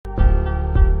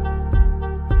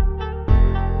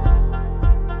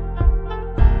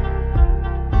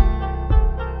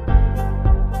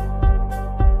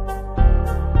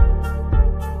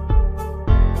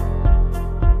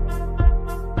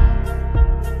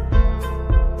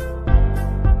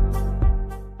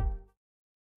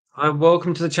Hi,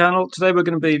 welcome to the channel. Today we're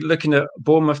going to be looking at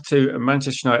Bournemouth 2 and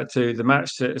Manchester United 2, the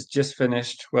match that has just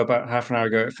finished. Well, about half an hour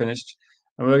ago it finished.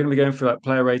 And we're going to be going through like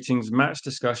player ratings, match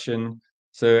discussion.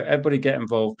 So everybody get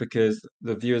involved because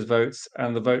the viewers' votes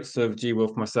and the votes of G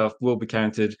Wolf myself will be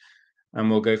counted, and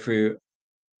we'll go through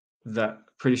that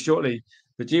pretty shortly.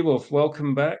 But G Wolf,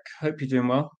 welcome back. Hope you're doing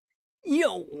well.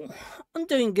 Yo, I'm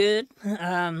doing good.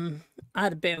 I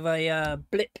had a bit of a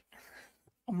blip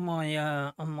on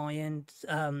my end.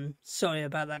 Sorry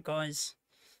about that, guys.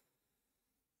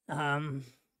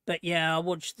 But yeah, I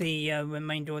watched the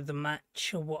remainder of the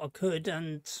match or what I could,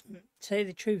 and to tell you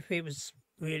the truth, it was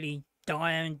really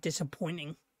dire and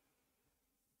disappointing.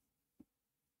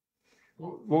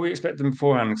 What were you expecting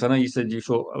beforehand? Because I know you said you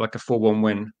thought like a 4-1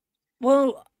 win.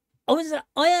 Well,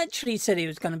 I actually said it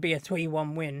was going to be a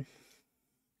 3-1 win.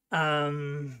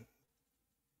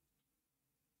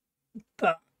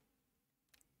 But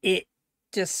it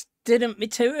just didn't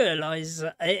materialize.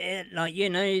 Like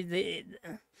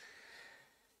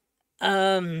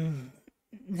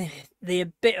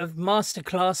the bit of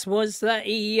masterclass was that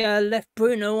he left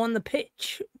Bruno on the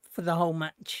pitch for the whole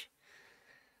match.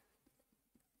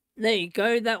 There you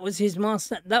go. That was his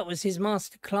masterclass.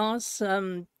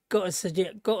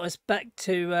 Got us back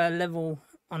to level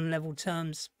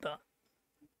terms. But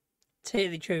to tell you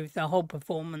the truth, the whole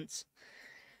performance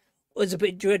was a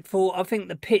bit dreadful. I think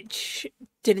the pitch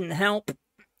didn't help.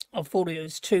 I thought it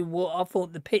was I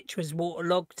thought the pitch was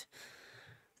waterlogged,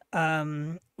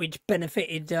 which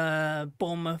benefited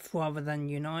Bournemouth rather than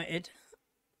United,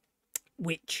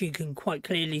 which you can quite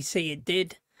clearly see it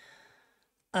did.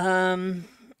 As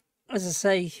I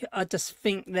say, I just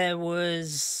think there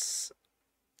was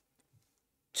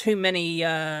too many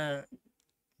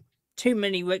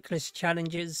reckless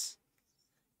challenges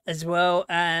as well,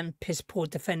 and piss poor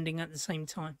defending at the same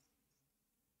time.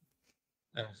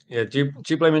 Yeah, do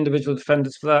you blame individual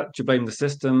defenders for that? Do you blame the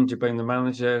system? Do you blame the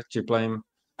manager? Do you blame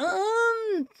how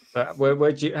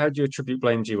do you attribute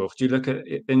blame to you off? Do you look at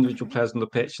individual players on the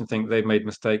pitch and think they've made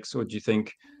mistakes, or do you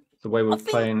think the way we're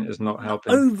playing is not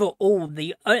helping? Overall,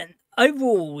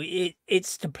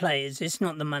 it's the players. It's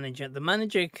not the manager. The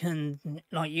manager can,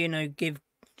 give,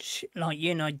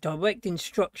 direct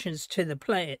instructions to the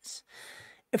players.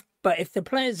 But if the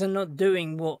players are not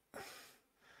doing what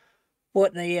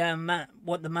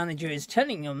the manager is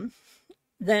telling them,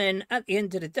 then at the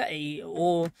end of the day,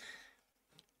 or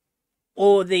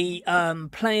the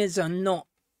players are not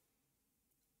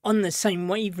on the same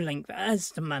wavelength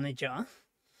as the manager,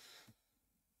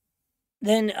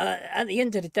 then at the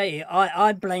end of the day,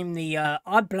 I blame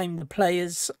the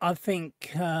players. I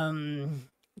think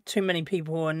too many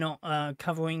people are not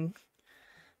covering.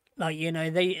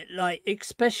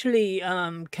 Especially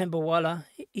Kemba Waller.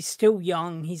 He's still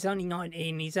young. He's only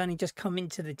 19. He's only just come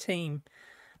into the team,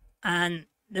 and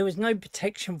there was no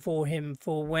protection for him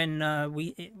for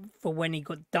when he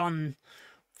got done.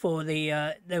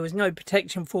 There was no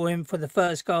protection for him for the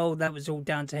first goal. That was all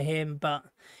down to him, but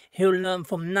he'll learn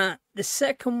from that. The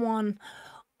second one,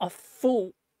 I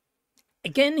thought,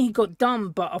 again, he got done,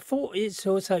 but I thought it's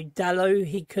also Dallo.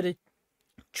 He could have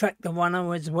tracked the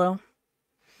runner as well.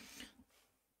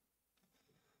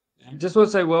 Just want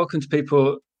to say welcome to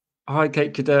people. Hi,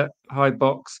 Kate Cadet. Hi,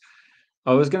 Box.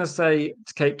 I was going to say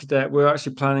to Kate Cadet, we're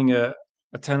actually planning a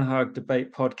Ten Hag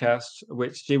debate podcast,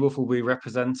 which G Wolf will be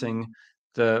representing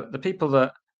the people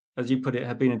that, as you put it,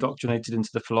 have been indoctrinated into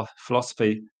the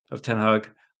philosophy of Ten Hag,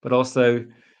 but also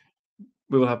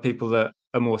we will have people that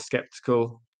are more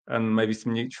skeptical and maybe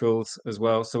some neutrals as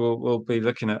well. So we'll be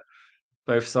looking at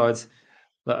both sides.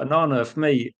 But Anana, for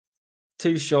me,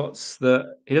 two shots that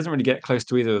he doesn't really get close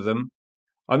to either of them.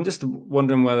 I'm just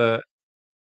wondering whether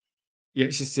you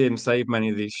actually see him save many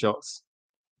of these shots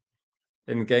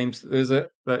in games.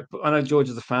 I know George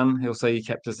is a fan; he'll say he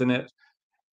kept us in it,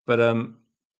 but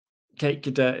Kate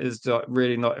Cadet is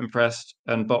really not impressed,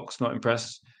 and Box not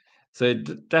impressed. So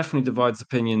it definitely divides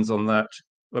opinions on that.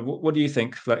 But what do you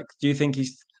think? Like, do you think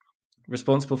he's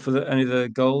responsible for any of the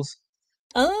goals?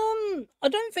 I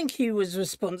don't think he was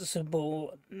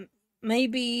responsible.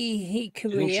 Maybe he could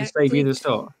Do you think he react. saved either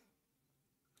shot?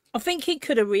 I think he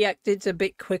could have reacted a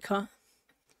bit quicker,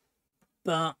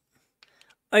 but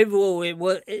overall,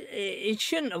 it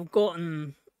shouldn't have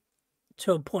gotten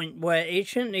to a point where it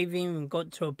shouldn't have even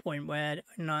got to a point where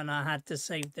Nana had to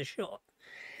save the shot.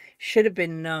 Should have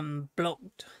been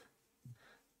blocked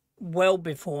well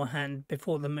beforehand,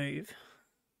 before the move,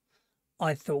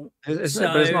 I thought. But it's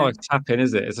not a tap in,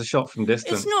 is it? It's a shot from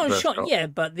distance. It's not a shot, yeah,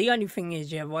 but the only thing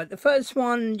is, yeah, right, the first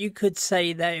one, you could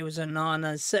say that it was a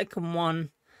Nana. Second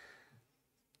one,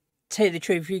 tell you the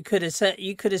truth, you could have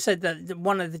said that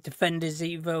one of the defenders,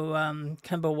 either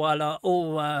Kembawala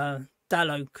or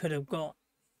Dallo, could have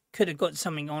got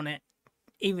something on it,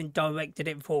 even directed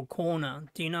it for a corner.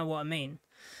 Do you know what I mean?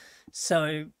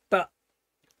 So, but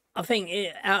I think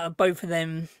out of both of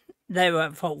them, they were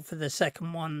at fault for the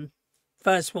second one.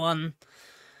 First one,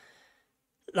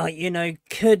 like, you know,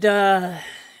 could Onana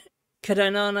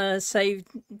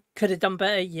could have done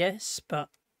better? Yes, but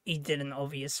he didn't,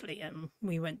 obviously, and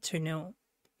we went 2-0.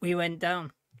 We went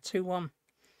down 2-1.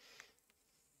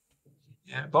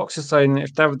 Yeah, Box is saying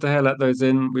if David De Gea let those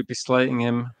in, we'd be slating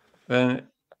him. Then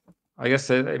I guess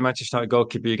a Manchester United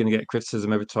goalkeeper, you're going to get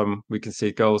criticism every time we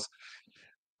concede goals.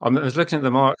 I was looking at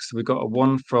the marks. We got a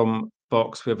 1 from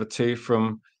Box. We have a 2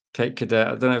 from Kate Cadet.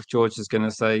 I don't know if George is going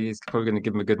to say he's probably going to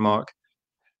give him a good mark,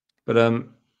 but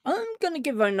I'm gonna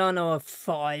give Onana a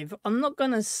 5. I'm not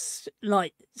gonna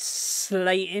like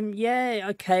slate him. Yeah,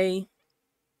 okay.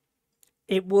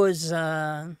 It was,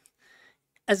 as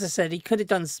I said, he could have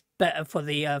done better for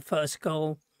the first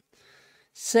goal.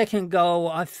 Second goal,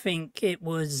 I think it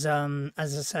was, as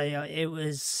I say, it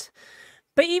was.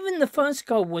 But even the first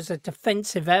goal was a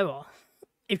defensive error.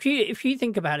 If you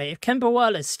think about it, if Kemba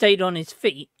Wallace stayed on his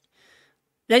feet,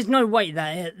 there's no way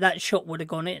that shot would have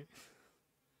gone in.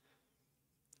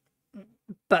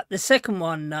 But the second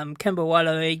one, Kemba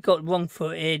Wallace, he got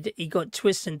wrong-footed, he got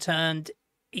twisted and turned,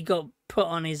 he got put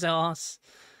on his ass.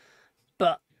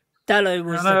 But Dallo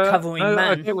was the covering man.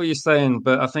 I get what you're saying,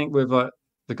 but I think with like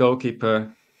the goalkeeper,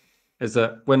 is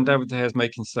that when David De Gea is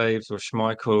making saves, or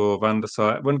Schmeichel or Van der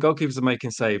Sar, when goalkeepers are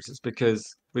making saves, it's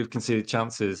because we've conceded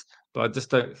chances. But I just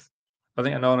don't. I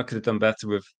think Onana could have done better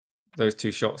with those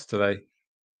 2 shots today.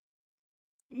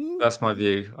 That's my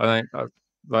view. I think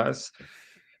that's.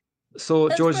 So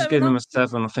George has given him a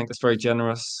 7. I think that's very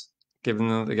generous, given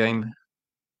the game.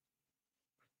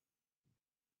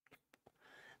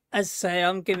 As I say,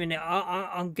 I'm giving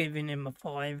him a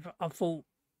 5. I thought,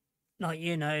 like,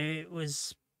 you know, it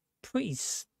was pretty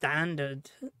standard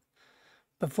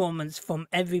performance from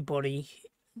everybody.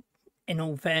 In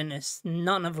all fairness,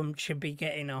 none of them should be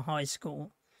getting a high score.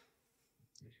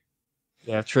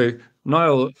 Yeah, true.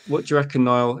 Niall, what do you reckon,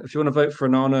 Niall? If you want to vote for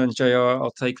Onana and JR, I'll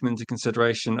take them into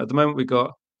consideration. At the moment, we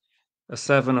got a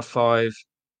 7, a 5,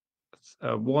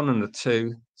 a 1, and a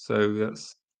 2. So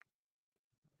that's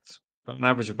an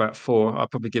average of about 4. I'll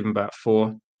probably give him about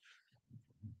 4.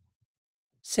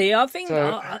 See, I think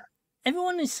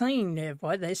everyone is saying there,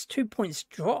 right? There's 2 points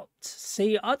dropped.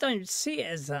 See, I don't see it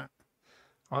as that.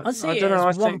 I see it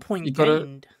as 1 point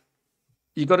gained.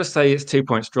 You got to say it's 2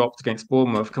 points dropped against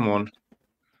Bournemouth. Come on.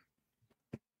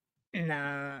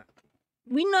 Nah,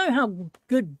 we know how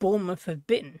good Bournemouth have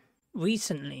been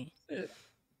recently.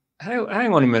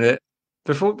 Hang on a minute.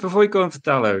 Before we go on to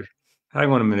Dallo,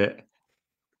 hang on a minute.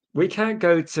 We can't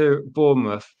go to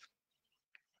Bournemouth,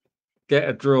 get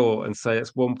a draw, and say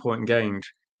it's 1 point gained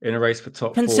in a race for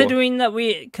top 4. That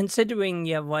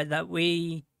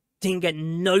we didn't get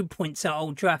no points at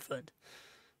Old Trafford.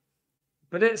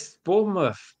 But it's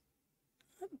Bournemouth.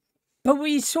 But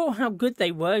we saw how good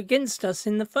they were against us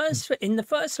in the first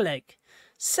leg.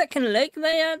 Second leg,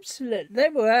 they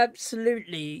were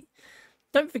absolutely.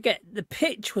 Don't forget, the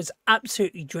pitch was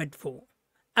absolutely dreadful,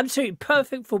 absolutely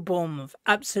perfect for Bournemouth,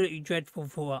 absolutely dreadful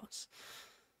for us.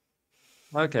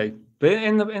 Okay, but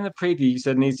in the preview, you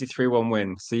said an easy 3-1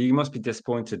 win, so you must be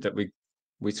disappointed that we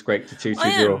scraped a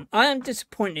 2-2 draw. I am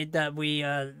disappointed that we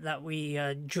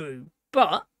drew,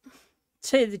 but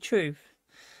tell you the truth,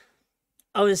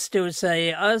 I would still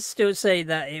say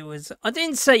that it was. I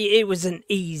didn't say it was an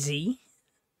easy.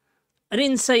 I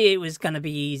didn't say it was going to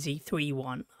be easy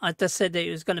 3-1. I just said that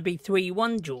it was going to be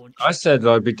 3-1, George. I said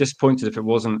I'd be disappointed if it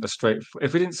wasn't a straight.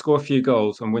 If we didn't score a few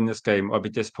goals and win this game, I'd be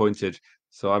disappointed.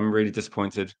 So I'm really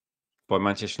disappointed by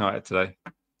Manchester United today.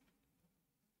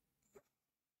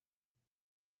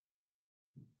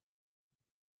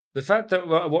 The fact that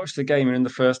I watched the game and in the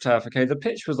first half, okay, the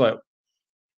pitch was like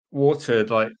watered,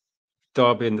 like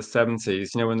Derby in the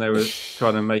 70s, you know, when they were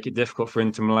trying to make it difficult for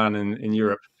Inter Milan in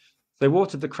Europe. They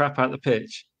watered the crap out of the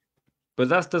pitch, but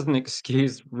that doesn't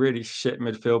excuse really shit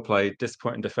midfield play,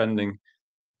 disappointing defending.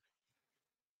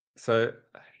 So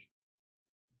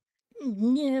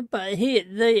yeah, but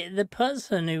the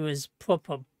person who was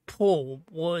proper poor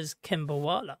was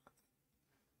Kembawala.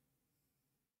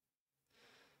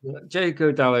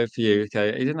 Jago Dallo for you,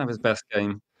 okay? He didn't have his best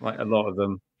game, like a lot of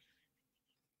them.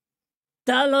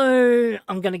 Dallo,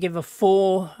 I'm going to give a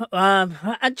 4.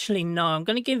 Actually, no, I'm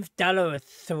going to give Dallo a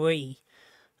 3.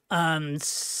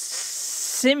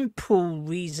 Simple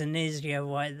reason is, yeah,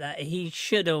 right, that he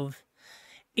should have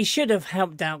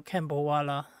helped out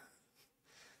Kembawala.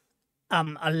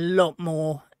 a lot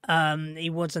more. He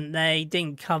wasn't there. He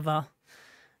didn't cover.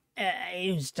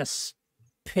 He was just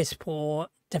piss poor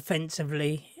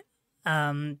defensively.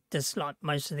 Just like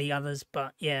most of the others.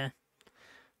 But yeah,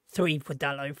 3 for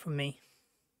Dallo from me.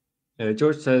 Yeah,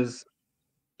 George says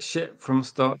shit from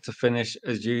start to finish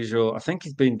as usual. I think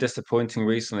he's been disappointing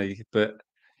recently, but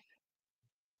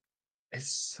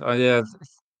it's yeah,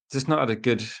 just not had a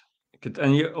good.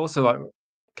 And you also like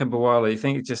Kemba Waller. You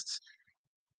think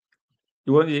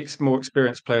you want the more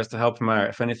experienced players to help him out.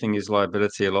 If anything, he's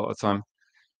liability a lot of the time.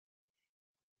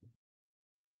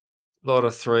 A lot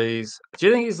of threes. Do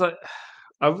you think he's like?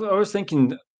 I was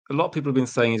thinking a lot of people have been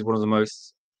saying he's one of the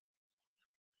most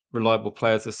reliable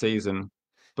players this season,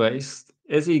 but is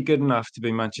he good enough to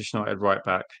be Manchester United right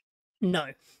back? No.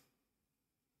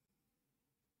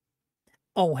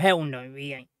 Oh, hell no,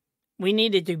 he ain't. We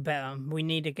need to do better. We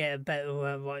need to get a better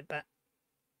right back.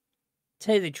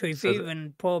 Tell you the truth, So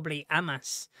even probably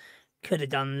Amas could have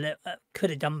done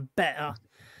better.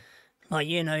 Like,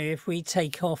 if we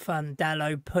take off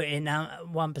Dallo, put in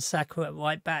Wan-Bissaka at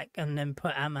right back, and then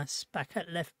put Amas back at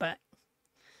left back,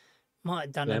 might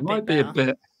have done yeah, a bit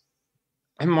better.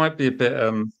 It might be a bit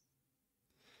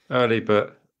early,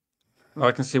 but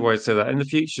I can see why you'd say that. In the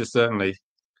future, certainly.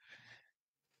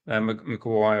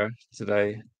 Maguire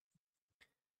today.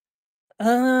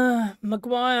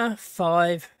 Maguire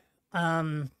 5.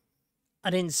 I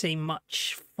didn't see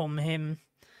much from him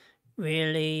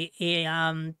really. He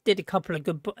did a couple of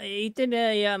he did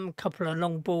a couple of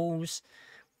long balls,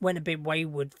 went a bit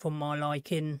wayward for my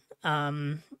liking.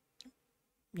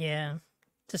 Yeah,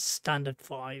 just standard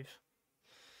 5.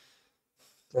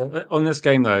 On this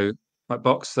game, though, my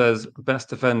box says best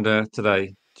defender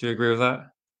today. Do you agree with that?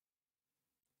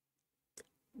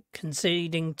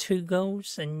 Conceding 2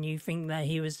 goals, and you think that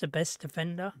he was the best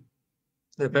defender?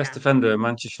 The best defender in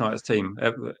Manchester United's team.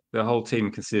 The whole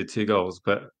team conceded 2 goals,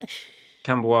 but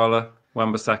Camberwala,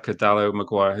 Wan-Bissaka, Dallo,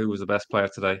 Maguire, who was the best player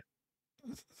today?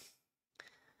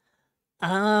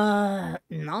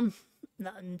 None.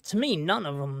 To me, none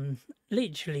of them.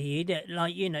 Literally, you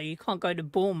can't go to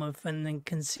Bournemouth and then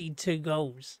concede 2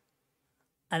 goals.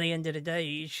 At the end of the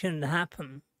day, it shouldn't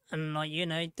happen. And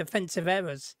defensive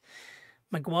errors.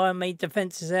 Maguire made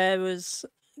defensive errors.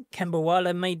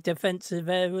 Kemba made defensive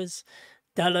errors.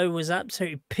 Dallo was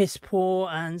absolutely piss poor,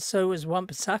 and so was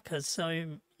Wan-Bissaka.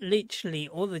 So literally,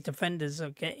 all the defenders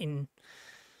are getting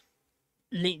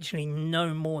literally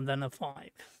no more than a 5.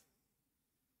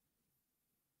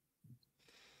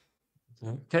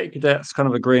 Kate Cadet's kind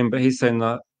of agreeing, but he's saying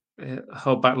that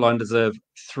whole back line deserved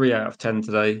 3 out of 10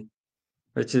 today,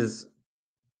 which is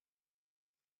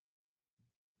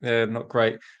not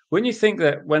great. When you think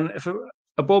that if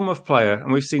a Bournemouth player,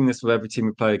 and we've seen this with every team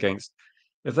we play against,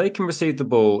 if they can receive the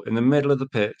ball in the middle of the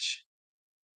pitch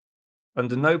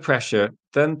under no pressure,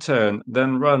 then turn,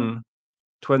 then run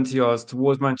 20 yards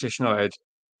towards Manchester United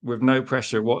with no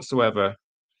pressure whatsoever,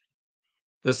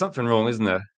 there's something wrong, isn't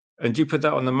there? And you put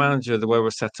that on the manager the way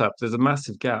we're set up, there's a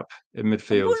massive gap in I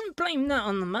midfield. wouldn't blame that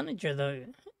on the manager, though.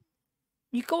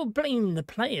 You got to blame the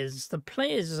players. The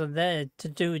players are there to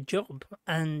do a job,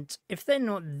 and if they're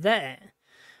not there,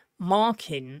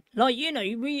 marking,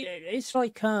 it's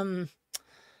like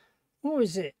what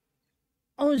was it?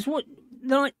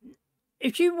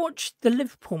 If you watch the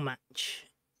Liverpool match,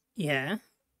 yeah,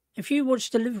 if you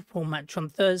watched the Liverpool match on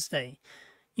Thursday,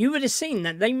 you would have seen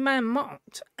that they man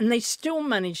marked and they still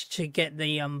managed to get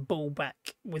the ball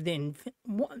back within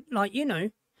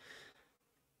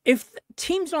if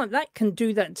teams like that can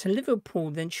do that to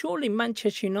Liverpool, then surely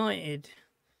Manchester United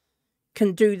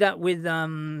can do that with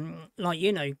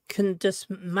can just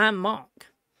man mark.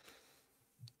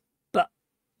 But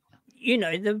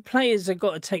the players have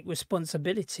got to take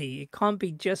responsibility. It can't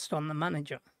be just on the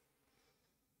manager.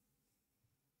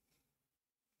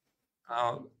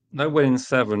 No winning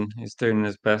 7. He's doing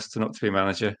his best to not to be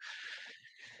manager.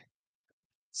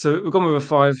 So we've gone with a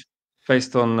 5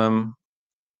 based on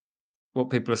what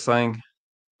people are saying.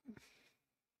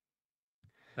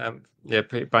 Yeah,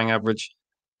 pretty bang average.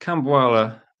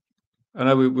 Cambuala, I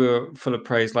know we were full of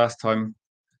praise last time,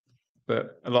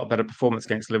 but a lot better performance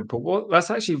against Liverpool. Well,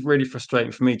 that's actually really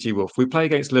frustrating for me, G Wolf. We play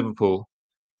against Liverpool,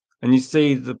 and you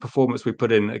see the performance we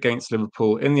put in against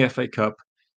Liverpool in the FA Cup,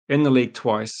 in the league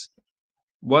twice.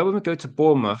 Why would we go to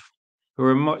Bournemouth, who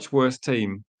are a much worse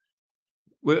team?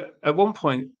 At one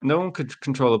point, no one could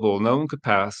control the ball, no one could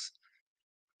pass.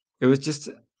 It was just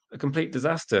a complete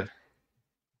disaster.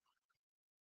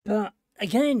 But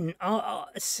again, I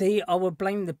would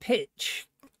blame the pitch.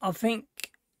 I think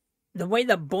the way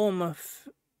that Bournemouth,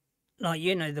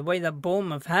 the way that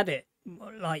Bournemouth had it,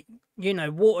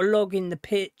 waterlogging the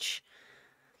pitch,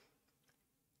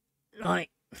 like,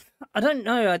 I don't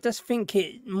know. I just think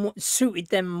it suited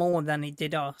them more than it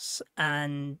did us,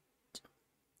 and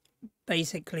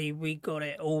basically we got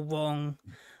it all wrong.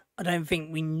 I don't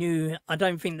think we knew. I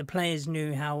don't think the players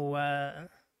knew how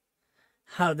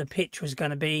the pitch was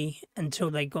going to be until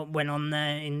they went on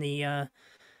there in the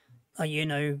you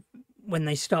know, when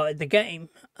they started the game.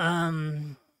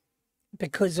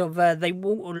 Because of they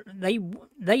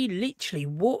literally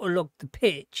waterlogged the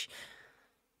pitch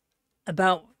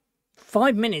about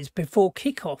 5 minutes before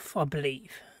kickoff, I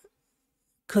believe.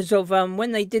 Because of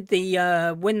when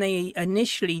they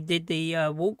initially did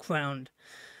the walk round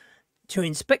to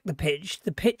inspect the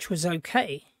pitch was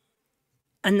okay.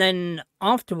 And then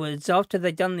afterwards, after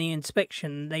they'd done the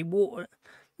inspection, they watered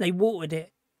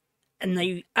it, and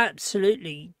they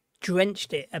absolutely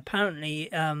drenched it. Apparently,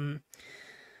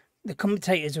 the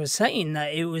commentators were saying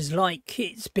that it was like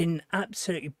it's been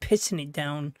absolutely pissing it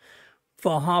down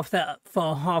for half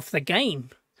the game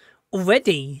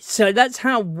already. So that's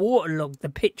how waterlogged the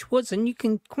pitch was, and you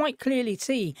can quite clearly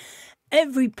see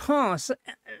every pass,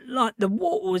 like the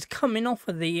water was coming off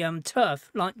of the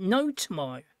turf like no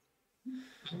tomorrow.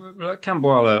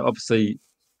 Camberwell obviously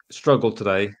struggled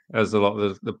today, as a lot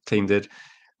of the team did.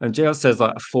 And JL says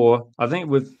like a 4. I think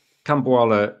with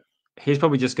Camberwell, he's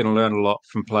probably just going to learn a lot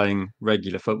from playing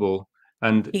regular football.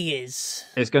 And He is.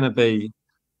 there's going to be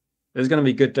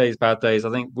good days, bad days.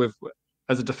 I think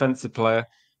as a defensive player,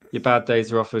 your bad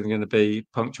days are often going to be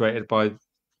punctuated by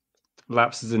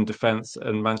lapses in defence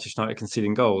and Manchester United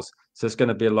conceding goals. So it's going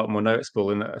to be a lot more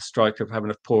noticeable. And a striker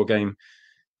having a poor game,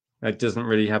 it doesn't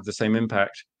really have the same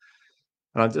impact.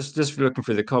 And I'm just looking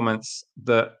through the comments,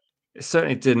 that it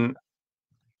certainly didn't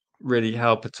really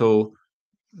help at all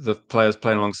the players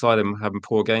playing alongside him having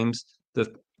poor games.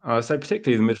 I would say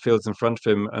particularly the midfielders in front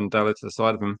of him and Dalla to the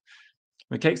side of him.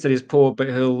 McCake said he's poor, but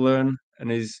he'll learn,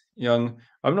 and he's young.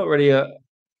 I'm not really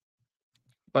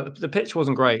but the pitch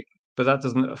wasn't great, but that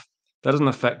doesn't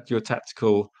affect your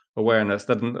tactical awareness.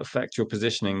 That doesn't affect your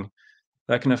positioning.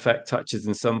 That can affect touches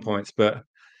in some points, but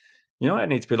it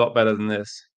needs to be a lot better than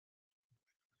this.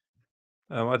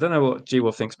 I don't know what G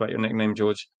Wolf thinks about your nickname,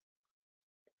 George.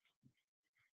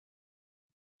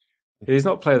 He's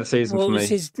not player of the season for me.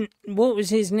 What was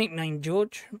his nickname,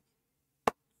 George?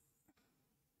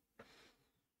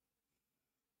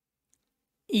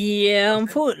 Yeah,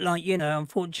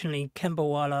 unfortunately,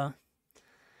 Kemba,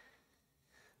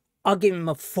 I'll give him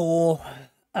a 4.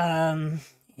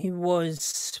 He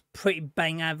was pretty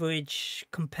bang average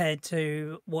compared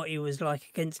to what he was like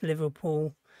against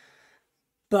Liverpool,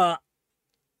 but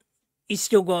he's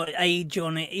still got age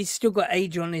on it. He's still got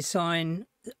age on his side,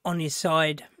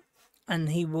 and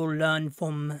he will learn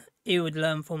from. He would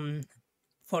learn from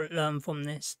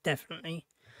this, definitely.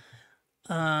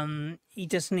 He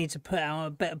just needs to put out a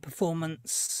better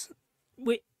performance.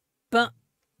 But to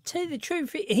tell you the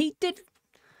truth, he did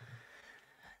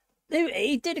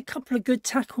a couple of good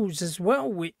tackles as well,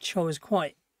 which I was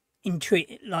quite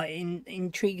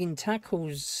intriguing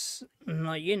tackles,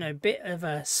 bit of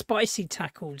a spicy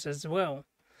tackles as well.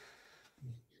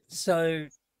 So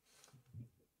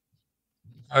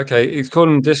okay, he's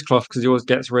calling him dishcloth because he always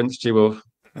gets rinsed. G Wolf.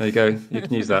 There you go. You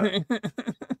can use that.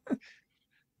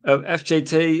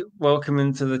 FJT, welcome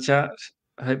into the chat.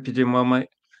 I hope you're doing well, mate.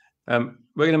 We're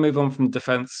going to move on from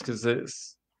defence because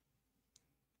it's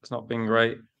not been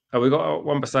great. We got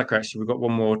Wan-Bissaka, actually. We've got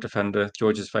one more defender,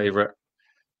 George's favourite.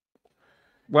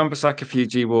 Wan-Bissaka for you,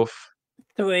 G Wolf.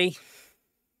 3.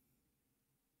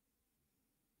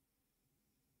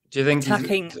 Do you think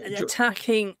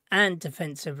attacking and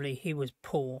defensively he was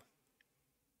poor?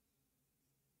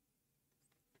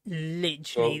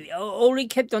 Literally, all he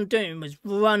kept on doing was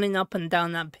running up and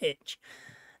down that pitch,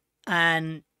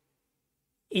 and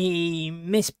he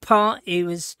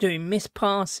was doing missed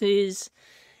passes.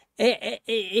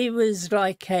 It was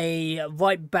like a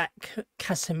right back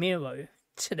Casemiro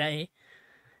today.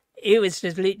 It was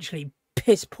just literally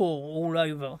piss poor all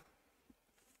over.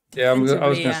 Yeah, I was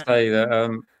going to say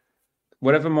that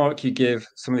whatever mark you give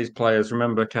some of these players,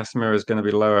 remember Casemiro is going to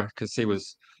be lower because he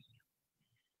was.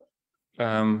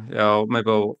 Maybe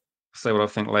I'll say what I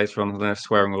think later on. I don't know if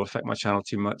swearing will affect my channel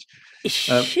too much.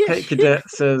 Kate Cadet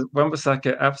says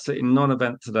Wan-Bissaka absolutely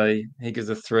non-event today. He gives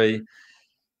a 3.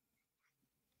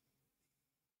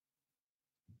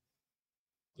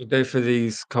 We'll go for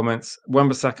these comments.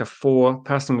 Wan-Bissaka 4.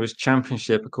 Passing was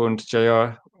championship according to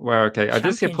JR. Wow, okay. I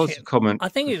did see a positive comment. I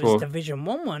think it was Division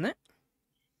 1, wasn't it?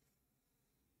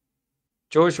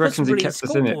 George reckons he kept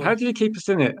us in it. How did he keep us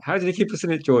in it? How did he keep us in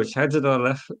it, George? How did our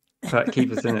left back keep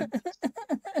us in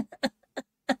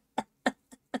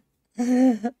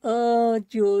it? Oh,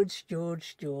 George.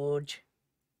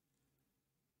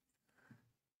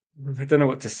 I don't know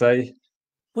what to say.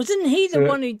 Wasn't he the So,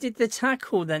 one who did the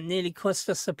tackle that nearly cost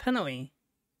us a penalty?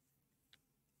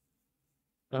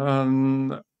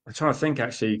 I'm trying to think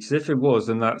actually, because if it was,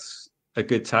 then that's a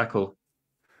good tackle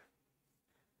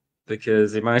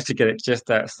because he managed to get it just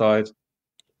outside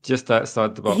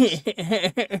the box.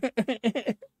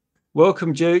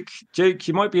 Welcome, Duke. Duke,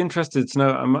 you might be interested to know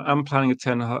I'm planning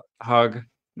a Hag.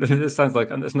 This sounds like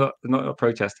it's not a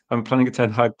protest. I'm planning a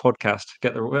Ten Hag podcast.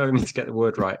 I need to get the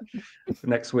word right for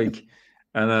next week,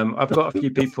 and I've got a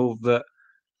few people that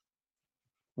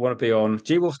want to be on.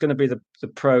 G Wolf's going to be the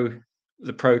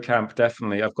pro camp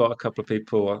definitely. I've got a couple of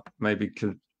people maybe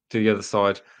could do the other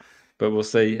side, but we'll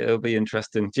see. It'll be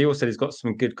interesting. G Wolf said he's got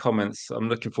some good comments. I'm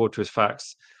looking forward to his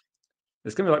facts.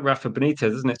 It's going to be like Rafa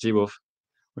Benitez, isn't it, G Wolf?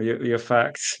 With your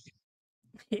facts.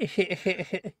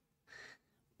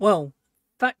 Well,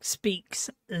 fact speaks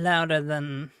louder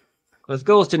than. His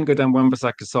goals didn't go down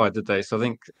Wan-Bissaka's side, did they? So I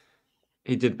think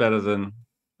he did better than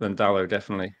Dallo,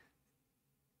 definitely.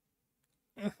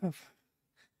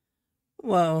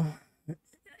 Well,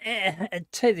 to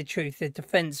tell you the truth, the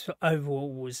defence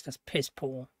overall was just piss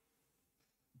poor.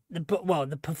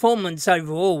 The performance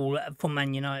overall for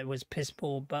Man United was piss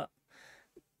poor, but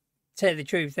to tell you the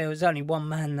truth, there was only one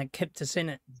man that kept us in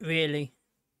it, really.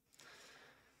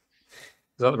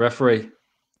 Is that the referee?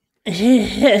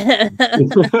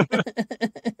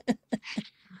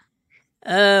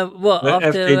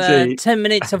 After 10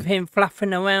 minutes of him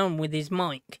fluffing around with his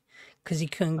mic because he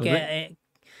couldn't get it.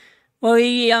 Well,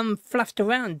 he fluffed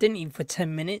around, didn't he, for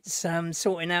 10 minutes,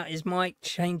 sorting out his mic,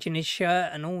 changing his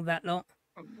shirt and all that lot.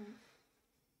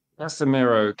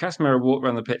 Casemiro walked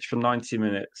around the pitch for 90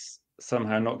 minutes,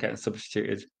 somehow not getting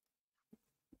substituted.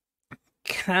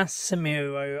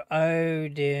 Casemiro, oh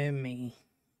dear me.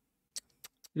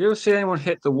 You ever see anyone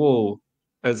hit the wall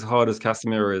as hard as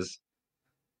Casemiro is?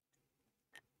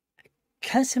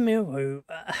 Casemiro,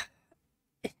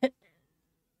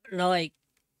 like,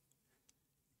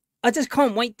 I just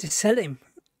can't wait to sell him.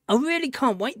 I really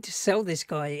can't wait to sell this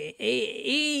guy.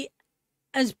 He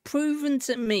has proven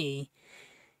to me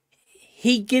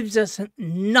he gives us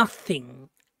nothing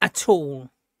at all.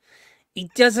 He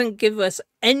doesn't give us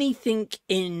anything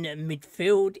in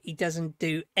midfield. He doesn't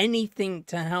do anything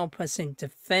to help us in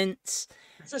defence.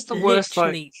 It's just the worst.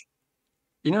 Like,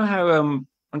 you know how I'm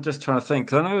just trying to think,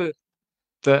 because I know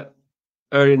that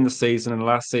early in the season and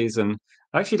last season,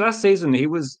 actually last season he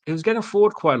was getting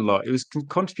forward quite a lot. He was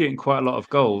contributing quite a lot of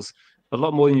goals, a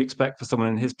lot more than you expect for someone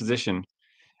in his position,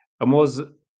 and was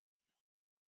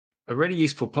a really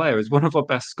useful player. He was one of our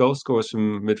best goal scorers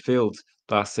from midfield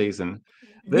last season.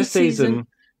 This season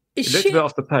he looked a bit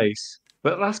off the pace,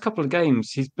 but the last couple of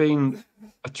games he's been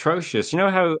atrocious. You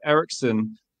know how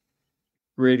Eriksen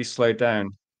really slowed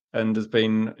down and has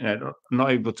been not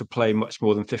able to play much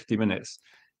more than 50 minutes.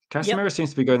 Casemiro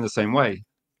seems to be going the same way,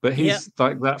 but he's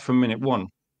like that from minute one.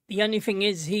 The only thing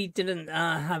is he didn't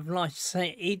have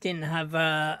he didn't have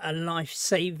a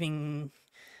life-saving,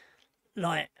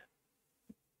 like,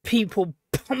 people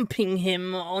pumping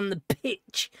him on the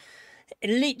pitch.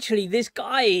 Literally, this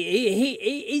guy,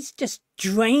 he's just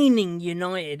draining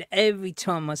United every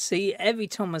time I see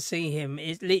him.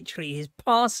 It's literally, his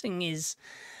passing is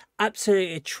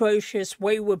absolutely atrocious,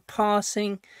 wayward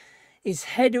passing. His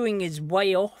headering is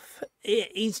way off.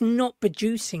 He's not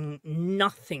producing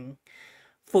nothing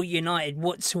for United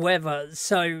whatsoever.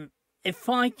 So if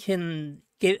I can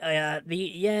give I'll have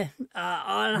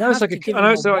to give him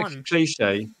it's like one. a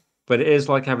cliche, but it is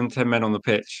like having 10 men on the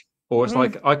pitch. Or it's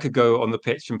like I could go on the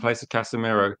pitch in place of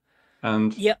Casemiro,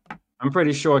 and I'm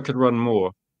pretty sure I could run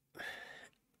more.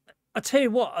 I tell you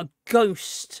what, a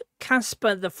ghost,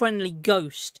 Casper the Friendly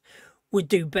Ghost, would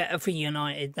do better for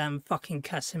United than fucking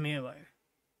Casemiro.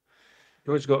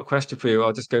 George got a question for you.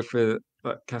 I'll just go through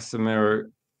that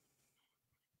Casemiro.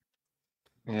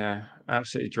 Yeah,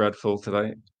 absolutely dreadful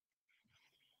today.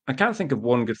 I can't think of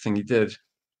one good thing he did.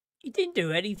 He didn't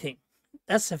do anything.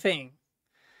 That's the thing.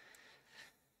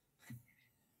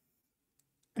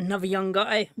 Another young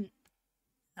guy.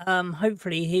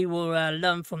 Hopefully he will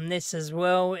learn from this as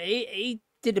well. He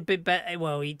did a bit better.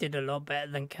 Well, he did a lot better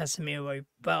than Casemiro,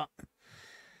 but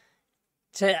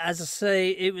as I say,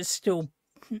 it was still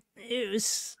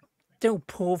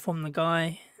poor from the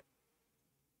guy.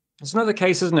 It's another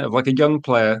case, isn't it, of like a young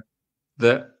player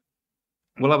that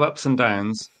will have ups and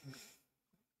downs,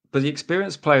 but the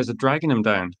experienced players are dragging him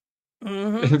down.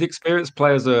 Mm-hmm. The experienced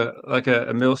players are like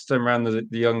a millstone around the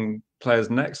young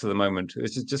players' necks at the moment.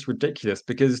 It's just ridiculous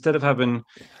because instead of having,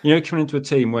 coming into a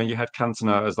team where you had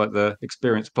Cantona as like the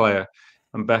experienced player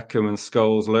and Beckham and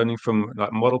Scholes learning from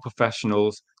like model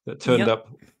professionals that turned up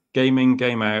game in,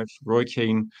 game out, Roy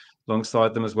Keane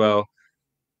alongside them as well.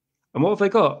 And what have they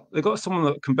got? They've got someone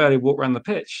that can barely walk around the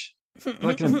pitch.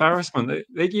 Like an embarrassment.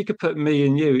 You could put me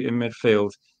and you in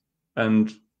midfield,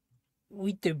 and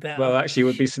We do better. well, actually, it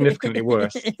would be significantly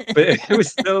worse. But it would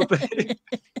still be.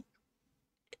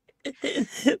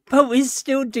 But we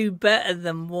still do better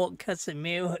than what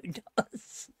Casemiro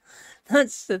does.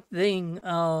 That's the thing.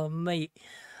 Oh, mate.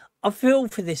 I feel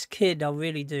for this kid. I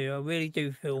really do. I really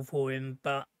do feel for him.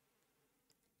 But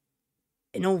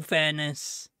in all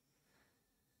fairness,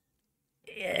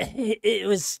 it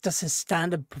was just a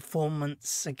standard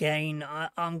performance again.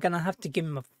 I'm going to have to give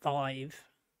him a 5.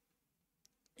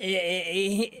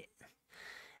 He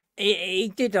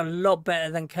did a lot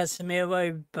better than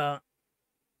Casemiro, but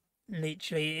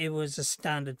literally, it was a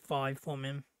standard 5 from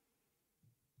him.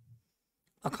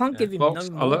 I can't give him Box,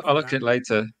 no more. I'll look at it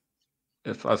later.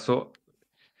 If I thought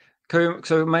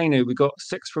so, Mainu, we got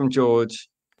 6 from George.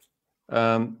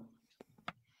 JR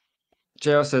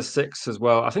says 6 as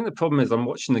well. I think the problem is I'm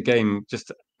watching the game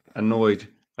just annoyed,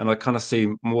 and I kind of see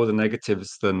more the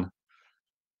negatives than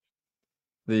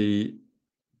the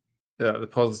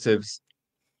positives.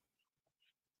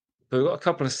 But we've got a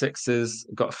couple of 6s.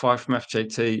 We've got a 5 from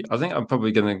FJT. I think I'm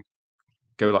probably going to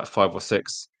go like 5 or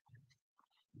 6.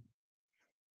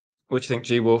 What do you think,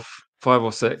 G Wolf? 5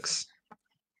 or 6?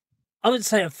 I would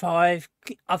say a 5.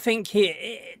 I think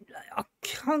I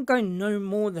can't go no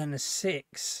more than a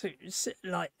 6. It's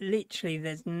like literally,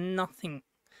 there's nothing.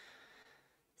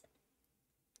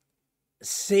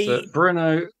 See, So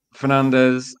Bruno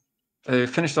Fernandes, who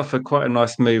finished off quite a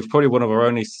nice move. Probably one of our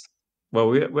only. Well,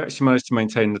 we actually managed to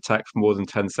maintain an attack for more than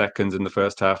 10 seconds in the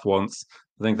first half once.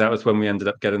 I think that was when we ended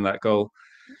up getting that goal.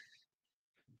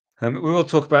 We will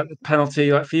talk about the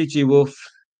penalty. Like for you, G Wolf,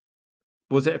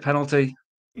 was it a penalty?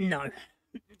 no.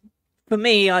 For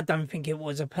me, I don't think it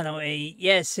was a penalty.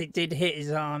 Yes, it did hit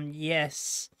his arm.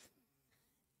 Yes.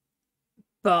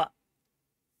 But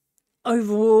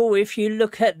overall, if you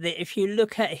look at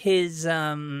his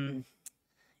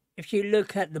if you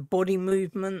look at the body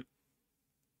movement,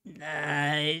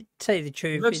 tell you the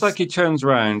truth, It looks like he turns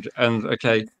around and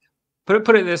okay.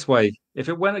 Put it this way: if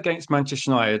it went against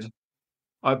Manchester United,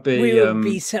 I'd be we would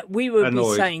be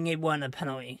annoyed. saying it wasn't a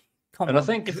penalty. Come and on, I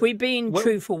think if we're being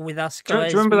truthful with us do you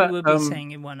guys, remember we that, would be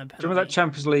saying it wasn't a penalty. do you remember that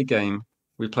Champions League game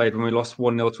we played when we lost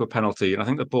 1-0 to a penalty? And I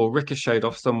think the ball ricocheted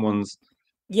off someone's.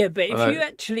 Yeah, but if you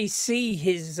actually see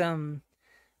his I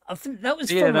think that was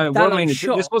from no, a what I mean is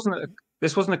shot. this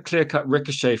wasn't a clear cut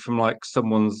ricochet from like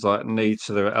someone's like knee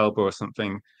to their elbow or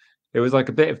something. It was like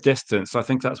a bit of distance. I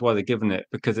think that's why they're given it,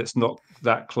 because it's not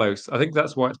that close. I think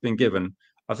that's why it's been given.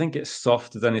 I think it's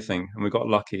soft as anything, and we got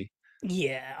lucky.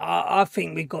 Yeah, I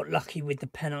think we got lucky with the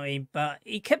penalty, but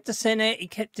he kept us in it. He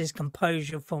kept his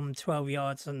composure from 12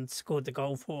 yards and scored the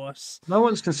goal for us. No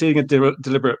one's conceding a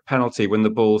deliberate penalty when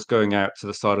the ball's going out to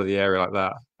the side of the area like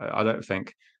that. I don't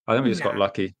think. I think we just got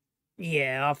lucky.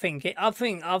 Yeah, I think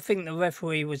the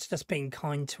referee was just being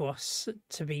kind to us,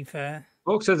 to be fair.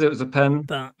 Book says it was a pen,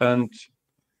 but and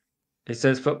he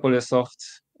says football is soft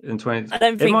in 20. I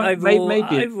don't think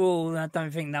overall, I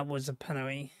don't think that was a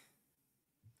penalty.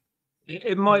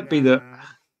 It might be that,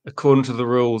 according to the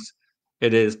rules,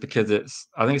 it is, because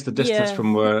I think it's the distance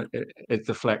from where it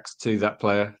deflects to that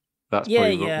player. That's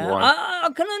probably why. I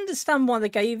can understand why they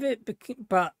gave it,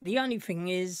 but the only thing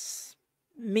is,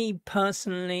 me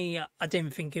personally, I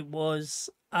didn't think it was.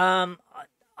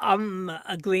 I'm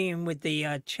agreeing with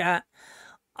the chat.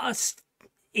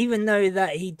 Even though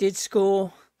that he did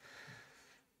score.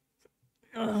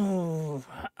 Oh,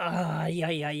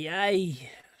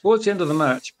 Towards the end of the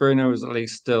match, Bruno was at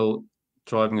least still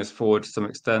driving us forward to some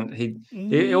extent.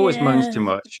 He always moans too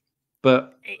much.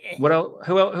 But what else?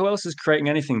 Who else is creating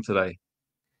anything today?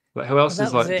 Like, who else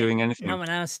is like doing anything? No one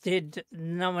else did.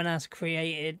 No one else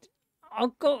created.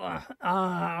 I'm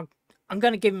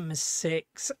gonna give him a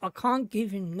 6. I can't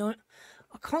give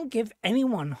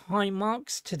anyone high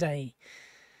marks today.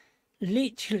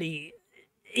 Literally,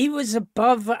 he was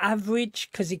above average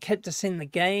because he kept us in the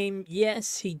game.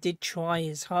 Yes, he did try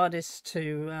his hardest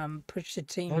to push the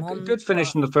team on. Good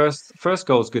finish in the first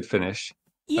goal's good finish.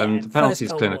 Yeah, and the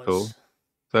penalty's clinical.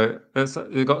 So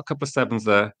we've got a couple of 7s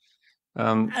there.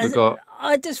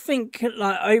 I just think,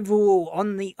 like,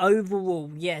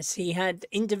 overall, yes, he had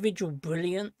individual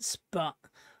brilliance, but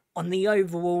on the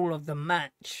overall of the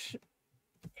match,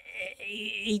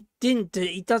 he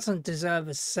doesn't deserve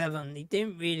a 7. He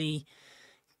didn't really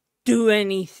do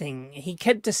anything. He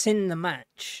kept us in the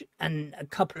match, and a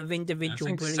couple of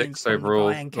individual brilliance from overall.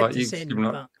 The guy, and kept us in.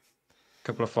 A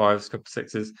couple of 5s, couple of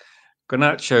 6s.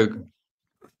 Garnacho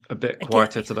a bit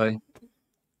quieter today.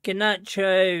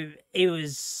 Garnacho, he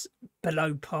was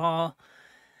below par.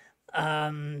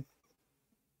 Didn't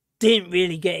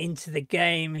really get into the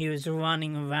game. He was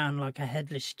running around like a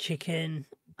headless chicken.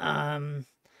 Didn't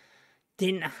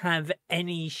have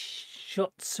any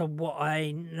shots of what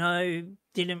I know.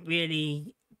 Didn't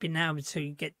really been able to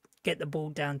get the ball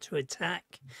down to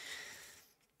attack.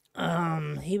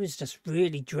 He was just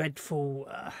really dreadful.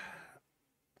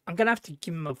 I'm gonna have to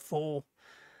give him a 4.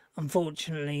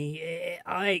 Unfortunately,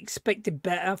 I expected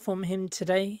better from him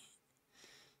today,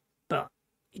 but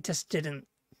it just didn't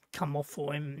come off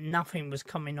for him. Nothing was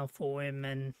coming off for him,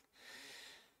 and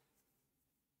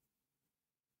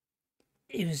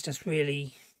it was just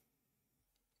really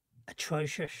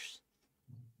atrocious.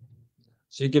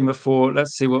 So you give him a 4.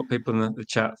 Let's see what people in the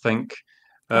chat think.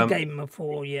 I gave him a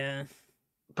 4, yeah.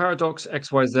 Paradox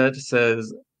XYZ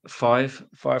says 5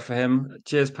 for him.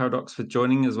 Cheers, Paradox, for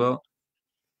joining as well.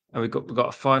 And we've got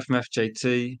a 5 from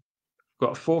FJT.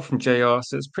 Got a 4 from JR.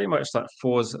 So it's pretty much like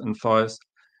 4s and 5s.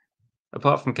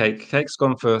 Apart from Cake. Cake's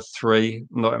gone for 3.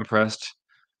 Not impressed.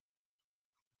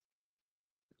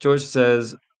 George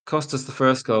says, cost us the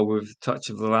first goal with touch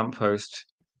of the lamppost.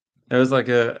 There was like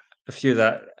a few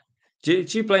that. Do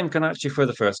you blame Kanachi for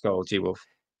the first goal, G Wolf?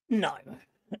 No.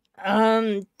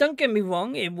 Don't get me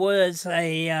wrong, it was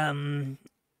a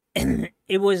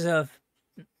it was a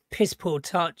piss poor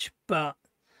touch, but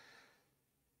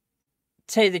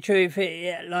tell you the truth,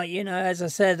 as I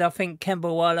said, I think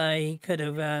Kembawala, he could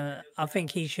have I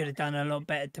think he should have done a lot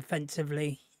better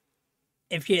defensively.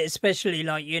 Especially in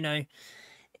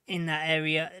that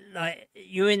area,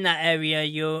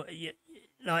 you're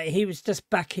like, he was just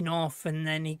backing off, and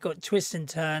then he got twisted and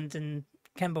turned, and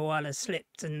Kembawala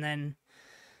slipped, and then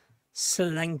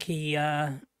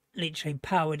Solanke literally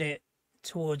powered it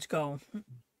towards goal.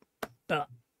 But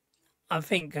I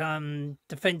think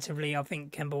defensively, I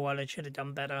think Kembawala should have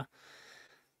done better.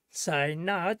 So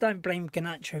no, I don't blame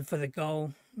Garnacho for the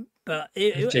goal, but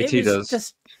it was does.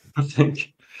 just. I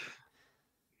think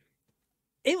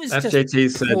it was FJT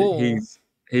just said poor.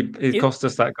 he cost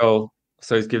us that goal,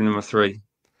 so he's giving him a 3.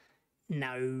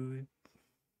 No,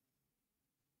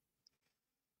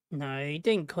 he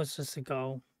didn't cost us a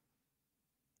goal.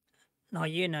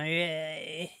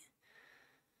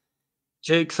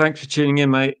 Jake, thanks for tuning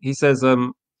in, mate. He says,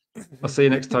 I'll see you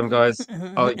next time, guys.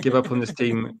 I'll give up on this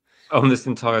team, on this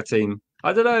entire team.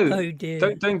 I don't know. Oh dear.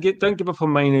 Don't give up on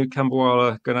Mainu,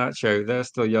 Kambawala, Garnacho. They're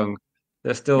still young.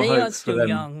 There's still hope are still for them.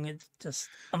 young. It's just,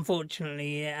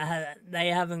 unfortunately, they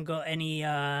haven't got any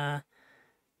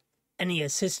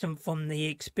assistance from the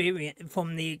experienced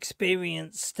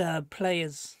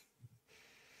players.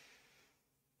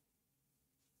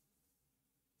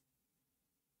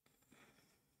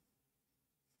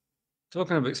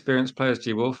 Talking of experienced players,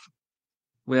 G Wolf,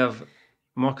 we have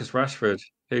Marcus Rashford.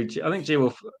 Who I think G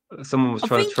Wolf, someone was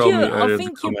trying to troll me earlier. I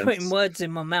think you're putting words in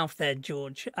my mouth there,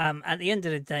 George. At the end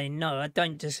of the day, no, I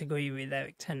don't disagree with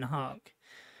Eric Ten Hag,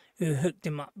 who hooked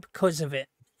him up because of it.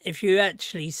 If you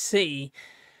actually see,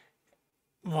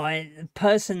 right, the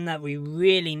person that we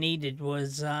really needed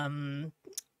was Ahmed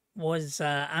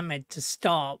to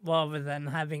start rather than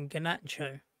having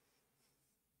Garnacho.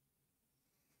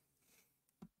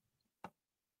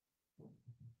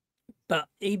 But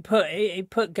he put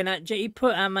Garnacho, he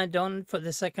put Ahmed on for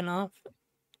the second half,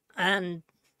 and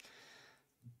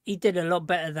he did a lot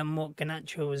better than what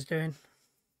Garnacho was doing.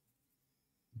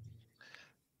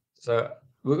 So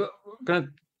we're going to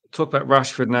talk about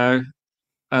Rashford now,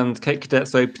 and Kate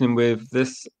Cadet's opening with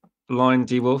this line,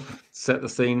 G Wolf, set the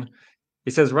scene.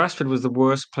 He says Rashford was the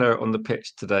worst player on the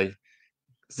pitch today.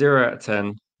 0 out of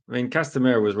 10. I mean,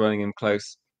 Casemiro was running him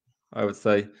close, I would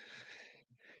say.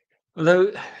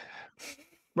 Although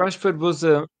Rashford was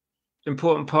an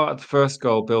important part of the first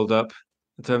goal build-up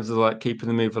in terms of like keeping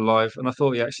the move alive, and I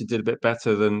thought he actually did a bit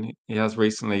better than he has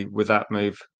recently with that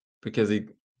move because he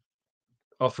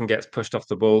often gets pushed off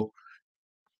the ball.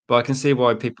 But I can see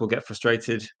why people get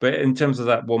frustrated. But in terms of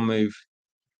that one move,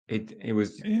 he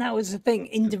was. And that was the thing.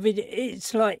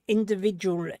 It's like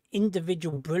individual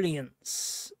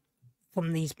brilliance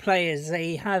from these players.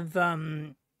 They have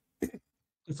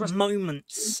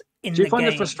moments in the game. Do you find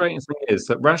the frustrating thing is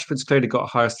that Rashford's clearly got a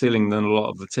higher ceiling than a lot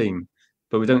of the team,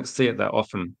 but we don't see it that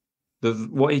often.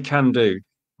 What he can do,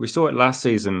 we saw it last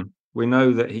season. We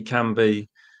know that he can be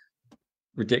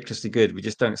ridiculously good. We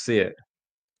just don't see it.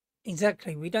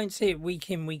 Exactly. We don't see it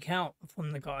week in, week out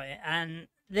from the guy. And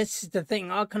this is the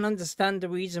thing. I can understand the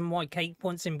reason why Kate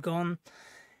wants him gone.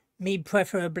 Me,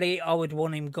 preferably, I would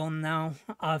want him gone now.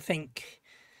 I think,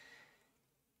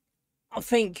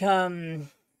 he's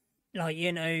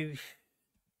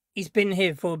been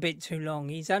here for a bit too long.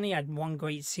 He's only had one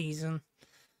great season.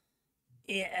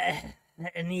 yeah,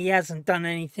 and he hasn't done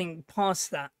anything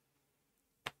past that.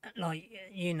 Like,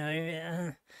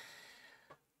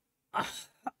 I,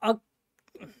 I'm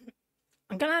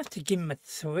gonna have to give him a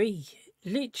 3.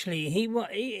 Literally, he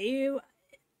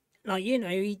like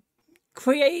he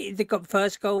created the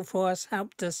first goal for us,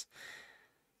 helped us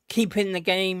keep in the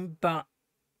game, but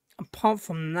apart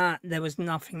from that, there was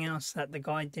nothing else that the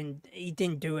guy didn't. He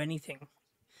didn't do anything.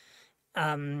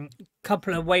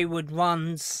 Couple of wayward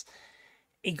runs.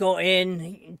 He got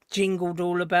in, jingled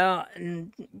all about,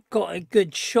 and got a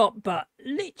good shot. But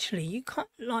literally, you can't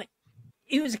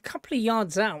he was a couple of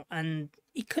yards out, and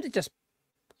he could have just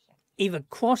either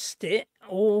crossed it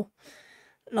or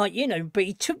but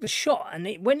he took the shot and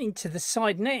it went into the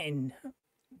side netting.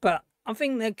 But I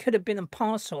think there could have been a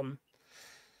pass on.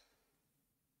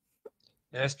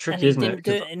 Yeah, it's tricky, isn't it?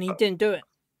 And he didn't do it.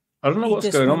 I don't know He what's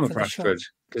just going on went with for the shot. Rashford,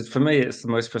 because for me it's the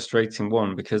most frustrating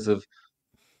one because of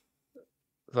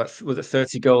was it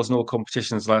 30 goals in all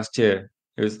competitions last year?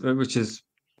 Which is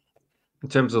in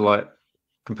terms of like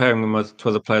comparing them to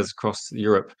other players across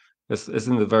Europe, it's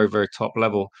in the very, very top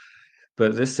level.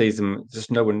 But this season,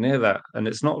 just nowhere near that, and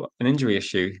it's not an injury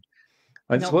issue.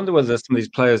 I just No, wonder whether some of these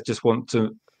players just want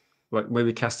to, like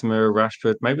maybe Casemiro,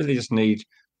 Rashford, maybe they just need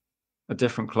a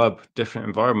different club, different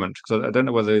environment. Because I don't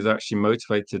know whether he's actually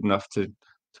motivated enough to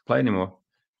play anymore.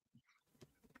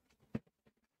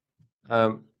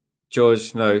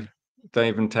 George, no, don't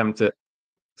even tempt it.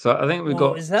 So I think we've what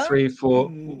got was that? 3, 4.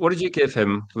 What did you give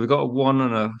him? We got a 1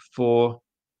 and a 4.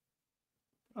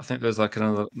 I think there's like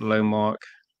another low mark.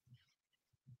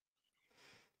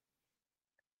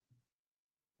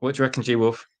 What do you reckon, G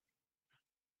Wolf?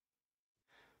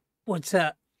 What's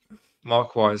that?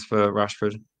 Mark wise for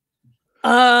Rashford.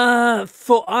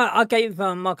 I gave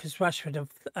Marcus Rashford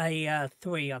a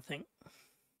 3, I think.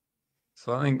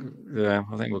 So I think, yeah,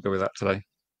 I think we'll go with that today.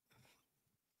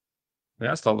 Yeah,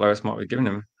 that's the lowest mark we've given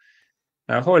him.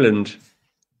 Now, Hoyland.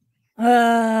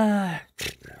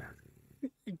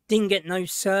 Didn't get no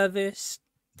service.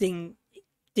 Didn't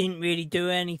really do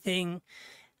anything.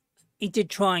 He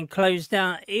did try and close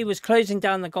down. He was closing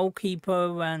down the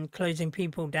goalkeeper and closing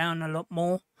people down a lot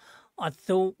more, I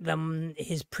thought, than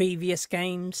his previous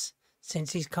games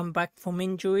since he's come back from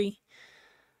injury.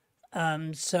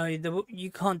 So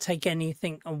you can't take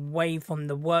anything away from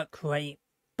the work rate,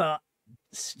 but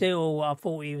still, I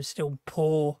thought he was still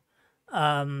poor.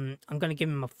 I'm going to give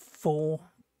him a 4,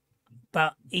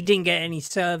 but he didn't get any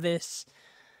service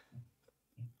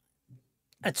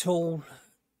at all.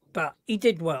 But he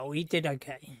did well. He did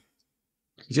okay.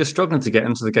 He's just struggling to get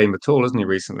into the game at all, isn't he,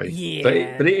 recently?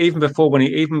 Yeah. But even before when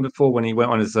he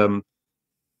went on his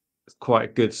quite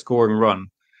a good scoring run,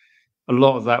 a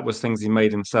lot of that was things he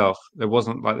made himself. There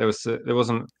wasn't like it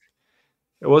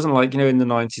wasn't like, in the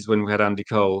 90s when we had Andy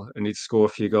Cole and he'd score a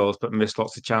few goals but miss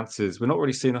lots of chances. We're not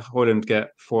really seeing Hoyland get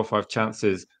 4 or 5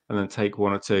 chances and then take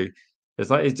 1 or 2. It's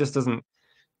like it just doesn't.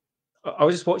 I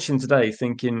was just watching today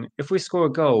thinking, if we score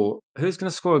a goal, who's going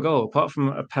to score a goal apart from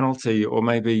a penalty or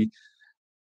maybe,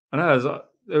 I don't know,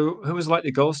 who was like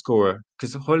the goal scorer?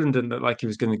 Because Hoyland didn't look like he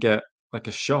was going to get like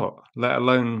a shot, let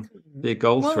alone be a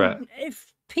goal threat. Well,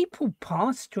 if people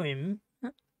pass to him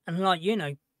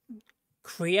and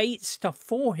create stuff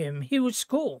for him, he would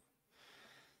score.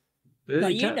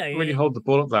 He can't really hold the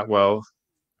ball up that well.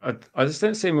 I just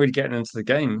don't see him really getting into the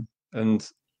game, and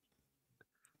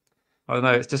I don't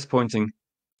know. It's disappointing.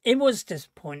 It was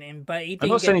disappointing, but he I'm didn't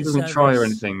not saying get he the doesn't try or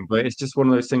service. anything, but it's just one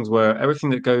of those things where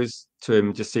everything that goes to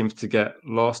him just seems to get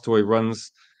lost, or he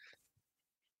runs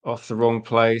off the wrong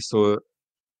place, or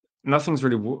nothing's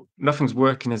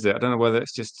working, is it? I don't know whether it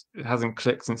hasn't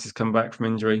clicked since he's come back from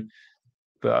injury.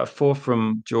 But a 4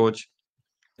 from George.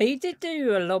 But he did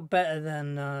do a lot better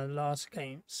than last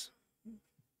games.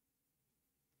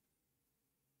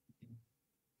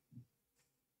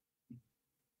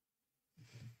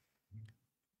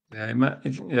 Yeah,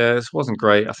 this wasn't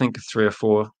great. I think a 3 or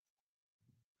 4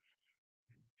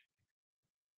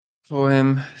 for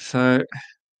him. So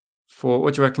 4.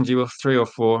 What do you reckon, G? 3 or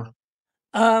 4?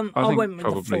 I I think went with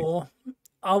the probably 4.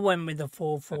 I went with the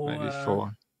 4 maybe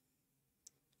 4.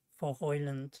 for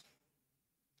Hoyland.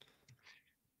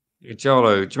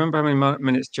 Jalo, do you remember how many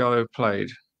minutes Jalo played?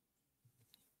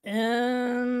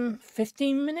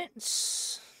 15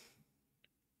 minutes.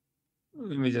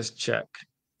 Let me just check.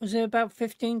 Was it about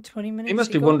 15, 20 minutes? He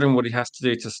must be wondering what he has to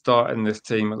do to start in this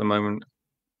team at the moment.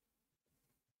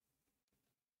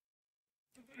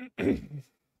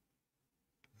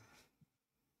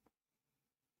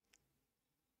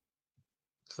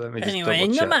 So let me just Anyway,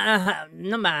 double check.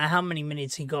 no matter how many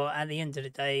minutes he got, at the end of the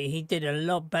day, he did a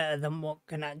lot better than what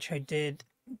Garnacho did.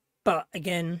 But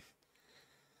again,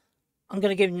 I'm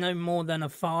going to give him no more than a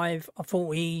 5. I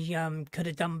thought he could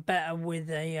have done better with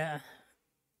a.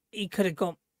 He could have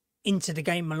got into the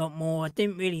game a lot more. I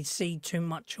didn't really see too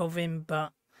much of him,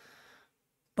 but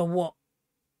what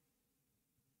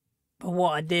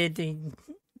I did, he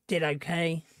did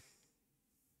okay.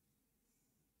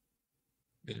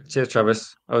 Cheers,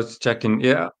 Travis. I was checking.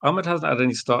 Yeah, Ahmed hasn't had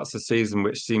any starts this season,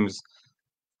 which seems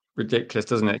ridiculous,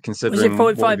 doesn't it? Was it Considering what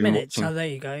we've 45 been minutes? watching. Oh, there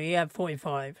you go. He had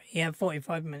 45. He had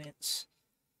 45 minutes.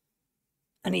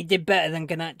 And he did better than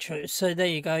Ganacho. So there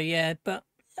you go, yeah. But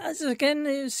as again,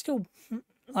 it was still,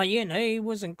 like, he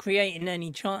wasn't creating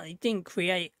any chance. He didn't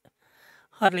create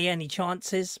hardly any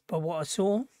chances by what I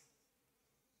saw.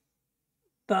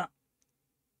 But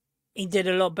he did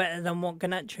a lot better than what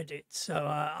Ganacho did. So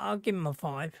I'll give him a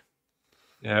 5.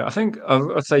 Yeah, I think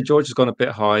I'd say George has gone a bit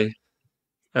high.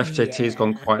 FJT has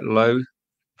gone Yeah. quite low,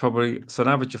 probably. So an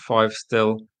average of 5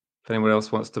 still, if anyone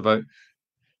else wants to vote.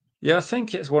 Yeah, I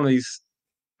think it's one of these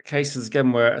cases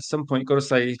again where at some point you've got to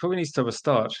say he probably needs to have a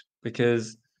start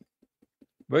because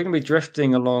we're going to be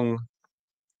drifting along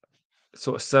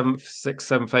sort of 7th, 6th,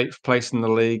 7th, 8th place in the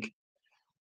league.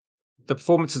 The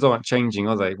performances aren't changing,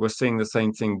 are they? We're seeing the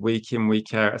same thing week in,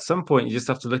 week out. At some point, you just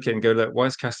have to look at it and go, look, why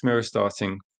is Casemiro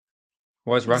starting?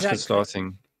 Why is Rashford Exactly.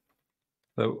 starting?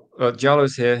 So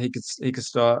Diallo's here. He could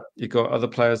start. You've got other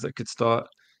players that could start.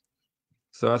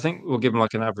 So I think we'll give him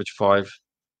like an average 5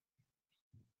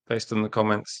 based on the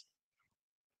comments.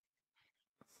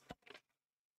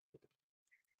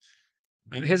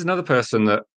 And here's another person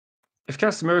that if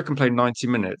Casemiro can play 90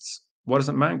 minutes, why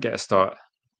doesn't Mount get a start?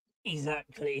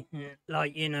 Exactly.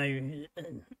 Like,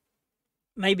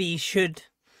 maybe he should.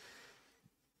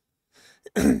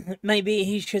 Maybe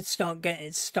he should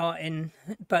starting,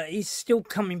 but he's still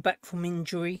coming back from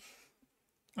injury.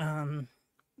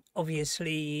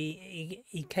 Obviously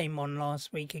he came on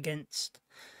last week against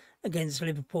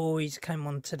Liverpool. He's came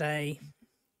on today.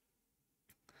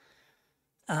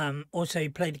 Also he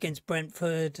played against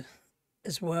Brentford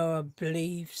as well, I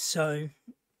believe. So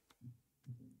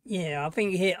yeah, I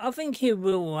think he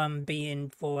will be in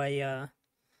for a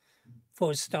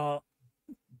start.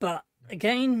 But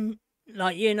again,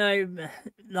 like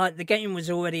like the game was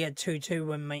already at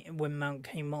 2-2 when Mount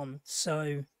came on.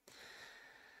 So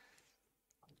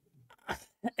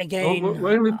again, Well,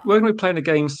 we're going to be playing a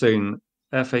game soon,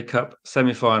 FA Cup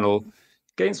semi-final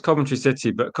against Coventry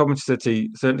City, but Coventry City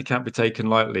certainly can't be taken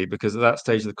lightly because at that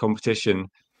stage of the competition,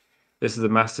 this is a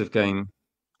massive game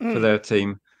for their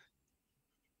team.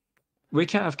 We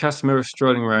can't have Casemiro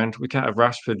strolling around. We can't have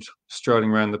Rashford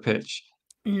strolling around the pitch.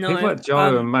 People no, like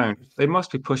Diallo and Mount, they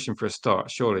must be pushing for a start,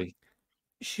 surely.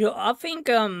 sure. I think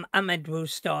Ahmed will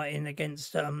start in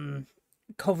against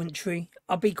Coventry.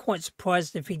 I'll be quite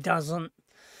surprised if he doesn't.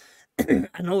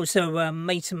 And also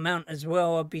Mason Mount as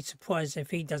well. I'd be surprised if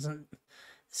he doesn't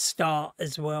start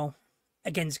as well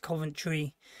against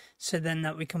Coventry. So then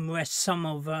that we can rest some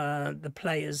of the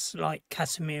players like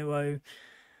Casemiro,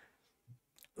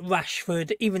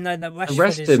 Rashford. Even though that And Rashford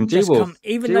rest is him, just G-Wolf. come.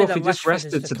 Even though G-Wolf, that he just Rashford is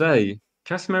rested just come in. today.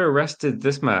 Casemiro rested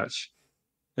this match.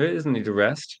 He doesn't need a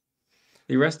rest.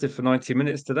 He rested for 90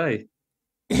 minutes today.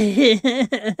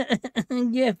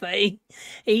 Yeah, but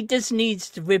he just needs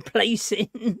to replace it.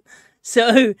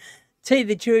 So, tell you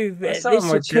the truth, I sat on this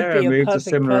my could chair be and a moved a perfect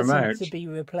similar person amount. to be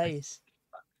replaced.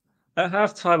 At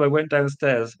half time, I went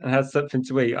downstairs and had something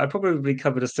to eat. I probably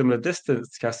covered a similar distance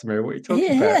to Casemiro. What are you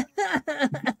talking about?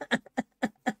 Yeah.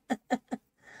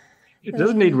 It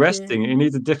doesn't need Oh dear. resting. It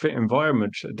needs a different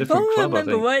environment, a If different I club, I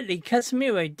remember think. rightly,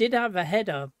 Casemiro did have a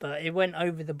header, but it went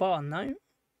over the bar. No,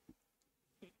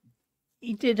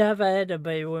 he did have a header,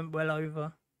 but it went well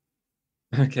over.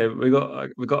 Okay, we got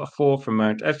a 4 from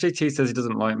Mount. FJT says he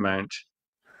doesn't like Mount,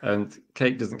 and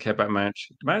Kate doesn't care about Mount.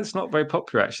 Mount's not very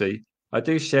popular, actually. I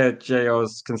do share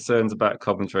JR's concerns about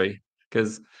Coventry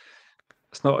because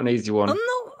it's not an easy one.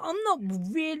 I'm not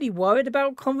really worried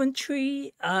about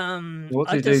Coventry. What do I'm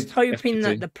you do, just hoping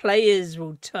that FJT? the players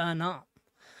will turn up.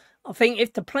 I think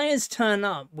if the players turn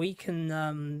up, we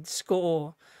can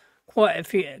score quite a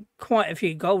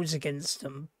few goals against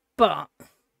them. But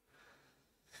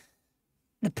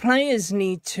the players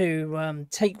need to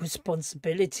take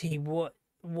responsibility. What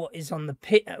is on the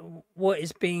pit? What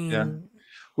is Yeah, being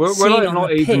we're seen like on the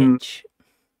not even pitch?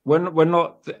 we're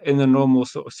not in the normal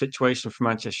sort of situation for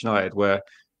Manchester United where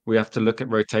we have to look at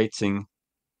rotating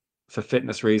for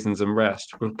fitness reasons and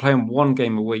rest. We're playing one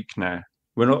game a week now.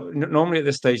 We're not normally at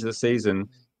this stage of the season.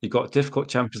 You've got difficult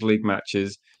Champions League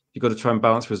matches. You've got to try and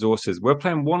balance resources. We're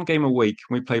playing one game a week.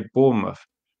 We play Bournemouth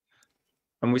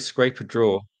and we scrape a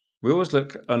draw. We always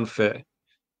look unfit.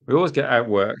 We always get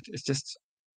outworked. It's just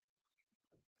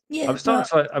Yeah,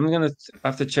 I'm going to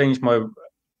have to change my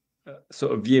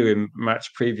sort of view in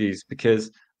match previews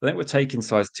because I think we're taking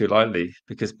sides too lightly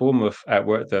because Bournemouth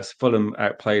outworked us, Fulham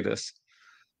outplayed us.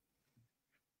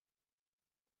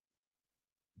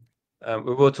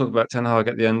 We will talk about Ten Hag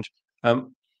at the end.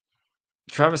 Um,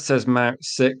 Travis says Mount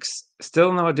 6.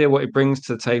 Still no idea what he brings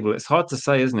to the table. It's hard to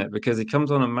say, isn't it? Because he comes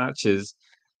on in matches.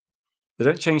 They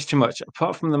don't change too much,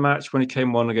 apart from the match when he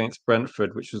came on against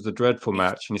Brentford, which was the dreadful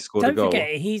match, and he scored a don't goal.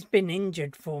 forget he's been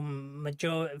injured for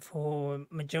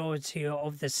majority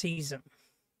of the season.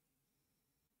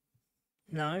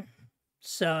 No,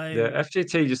 so Yeah,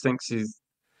 FGT just thinks he's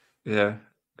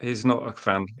not a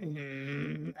fan.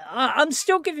 I'm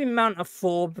still giving Mount a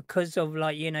 4 because of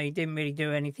he didn't really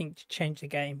do anything to change the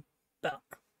game. But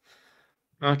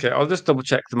Okay, I'll just double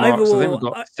check the marks. I think we've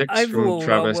got 6 from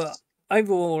Travis.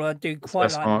 Overall, I do That's quite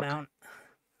best like mark. Mount.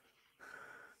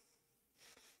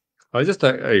 I just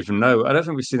don't even know. I don't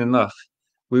think we've seen enough.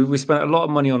 We spent a lot of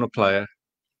money on a player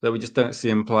that we just don't see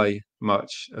him play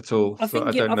much at all. I So think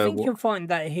I don't know you'll find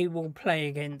that he will play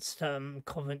against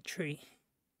Coventry,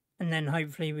 and then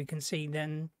hopefully we can see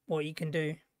then what he can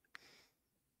do.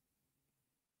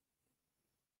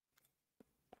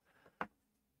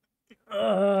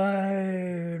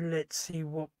 Let's see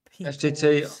what people.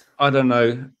 FGT. I don't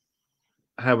know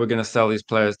how we're going to sell these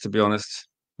players. To be honest,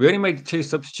 we only made 2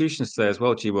 substitutions today as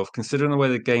well. G Wolf, considering the way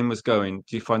the game was going,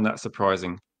 do you find that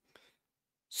surprising?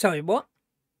 Sorry, what?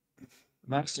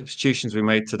 Max substitutions we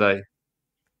made today.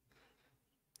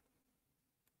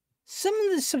 Some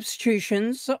of the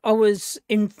substitutions I was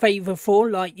in favour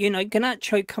for, like,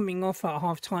 Garnacho coming off at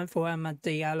half-time for Amad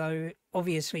Diallo.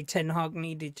 Obviously, Ten Hag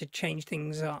needed to change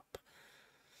things up.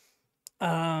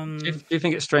 Do you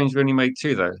think it's strange we only made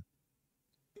 2, though?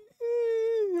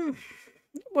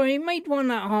 Well, he made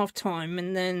one at half-time,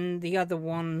 and then the other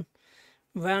one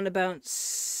around about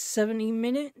 70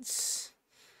 minutes.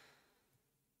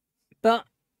 But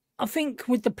I think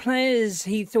with the players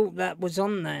he thought that was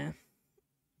on there,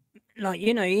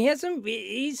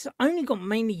 he's only got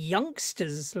mainly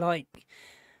youngsters. Like,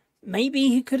 maybe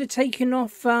he could have taken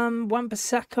off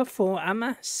Wan-Bissaka for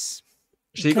Amas.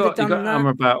 So you got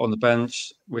Amrabat on the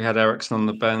bench. We had Ericsson on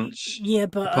the bench. Yeah,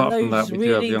 but apart from that, we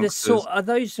do have youngsters. Are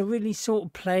those the really sort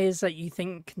of players that you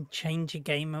think can change a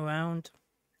game around?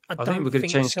 I think we could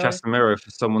change Casemiro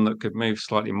for someone that could move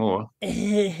slightly more.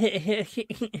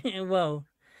 Well,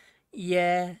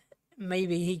 yeah,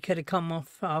 maybe he could have come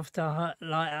off after at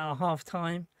half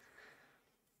time,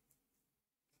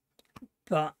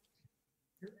 but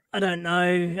I don't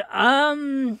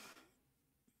know.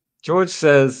 George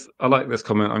says, I like this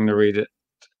comment. I'm going to read it.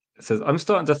 It says, I'm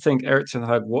starting to think Eric Ten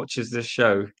Hag watches this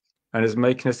show and is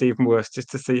making us even worse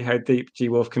just to see how deep G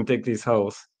Wolf can dig these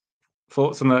holes.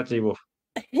 Thoughts on that, G Wolf?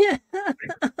 Yeah.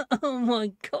 Oh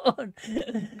my god.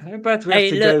 How bad do we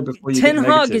have to go before you Ten get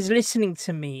Hag negative? is listening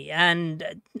to me, and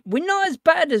we're not as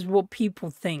bad as what people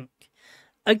think.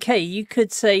 Okay, you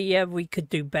could say, yeah, we could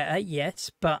do better, yes,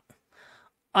 but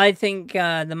I think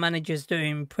the manager's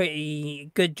doing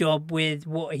pretty good job with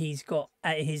what he's got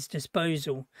at his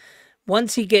disposal.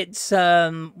 Once he gets,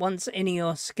 once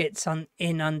Ineos gets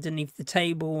in underneath the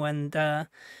table and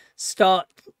start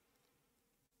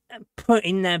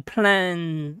putting their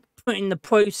plan, putting the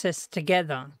process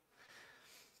together,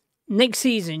 next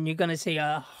season you're going to see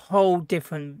a whole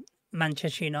different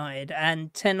Manchester United,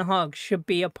 and Ten Hag should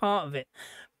be a part of it.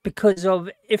 Because of,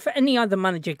 if any other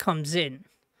manager comes in,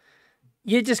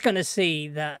 you're just going to see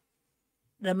that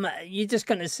you're just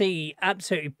going to see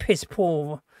absolutely piss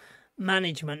poor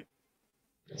management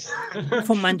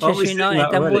for Manchester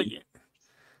United.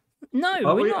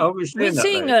 No, we're not. We're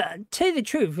seeing, to tell you the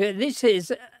truth, this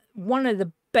is one of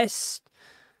the best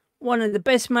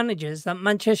managers that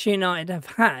Manchester United have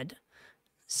had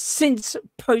since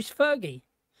post Fergie.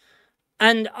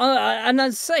 And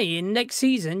I'd say in next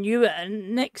season,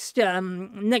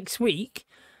 next week,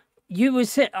 you will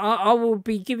say I will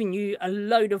be giving you a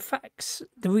load of facts.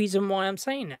 The reason why I'm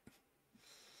saying it.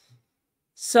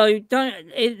 So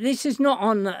this is not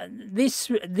on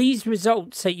these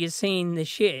results that you're seeing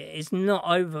this year is not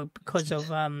over because of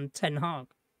Ten Hag.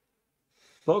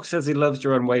 Fox says he loves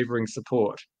your unwavering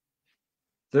support.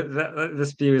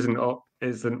 This view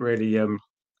isn't really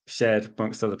shared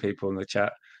amongst other people in the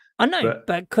chat. I know,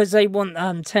 but because they want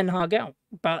Ten Hag out.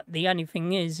 But the only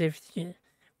thing is, if you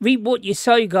read what you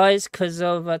sow, guys, because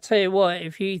I tell you what,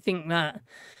 if you think that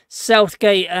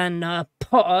Southgate and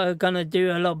Potter are going to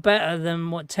do a lot better than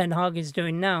what Ten Hag is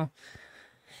doing now,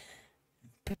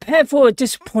 prepare for a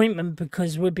disappointment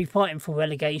because we'll be fighting for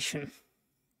relegation.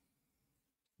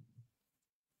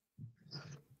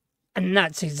 And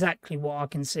that's exactly what I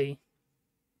can see.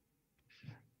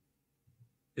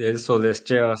 Yeah, I just saw this.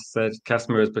 JR said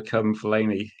Casemiro has become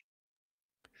Fellaini.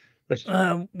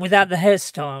 Without the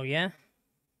hairstyle, yeah,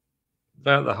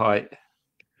 About the height.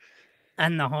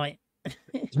 and the height.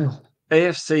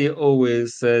 AFC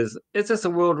always says, is this a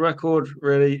world record,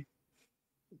 really?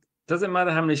 Does it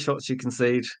matter how many shots you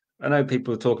concede? I know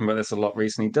people are talking about this a lot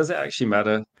recently. Does it actually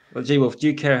matter? Like, G Wolf, do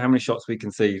you care how many shots we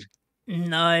concede?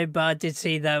 No, but I did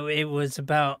see though it was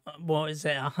about what is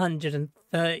it,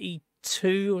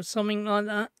 132 or something like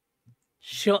that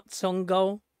shots on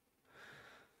goal,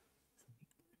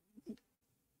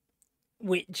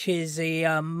 which is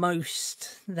the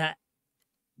most that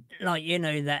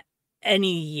that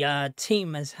any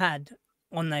team has had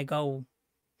on their goal.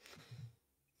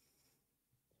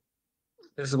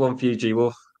 This is one for you, G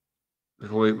Wolf.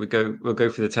 Before we go, we'll go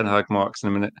through the Ten Hag marks in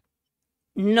a minute.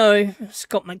 No,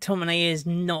 Scott McTominay is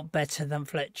not better than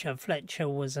Fletcher. Fletcher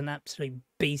was an absolute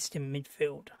beast in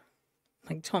midfield.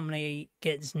 McTominay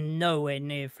gets nowhere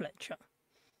near Fletcher.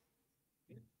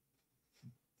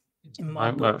 In my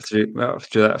We'll book. we'll have to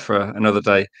do that for another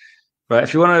day. Right,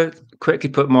 if you want to quickly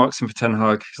put marks in for Ten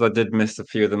Hag, because I did miss a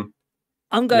few of them.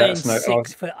 I'm Let going us know.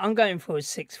 I'm going for a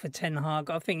 6 for Ten Hag.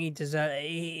 I think he deserved.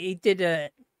 He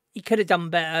could have done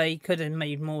better. He could have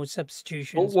made more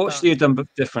substitutions. What But should you have done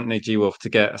differently, G Wolf, to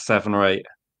get a 7 or 8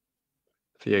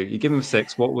 for you? You give him a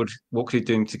 6. What could you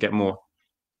do to get more?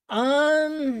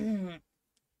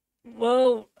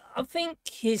 well, I think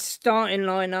his starting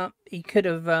lineup. He could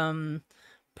have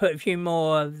put a few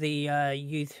more of the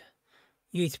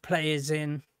youth players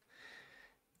in.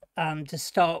 To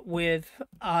start with,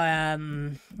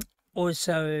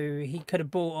 also he could have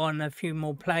brought on a few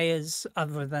more players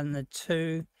other than the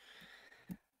two.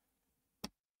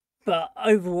 But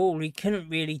overall, he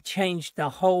couldn't really change the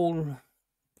whole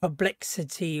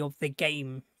perplexity of the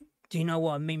game. Do you know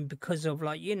what I mean? Because of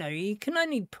he can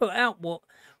only put out what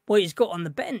he's got on the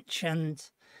bench, and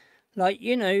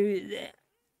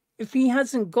if he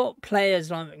hasn't got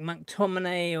players like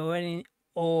McTominay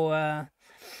or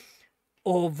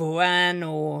Varane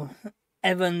or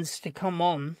Evans to come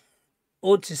on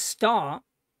or to start,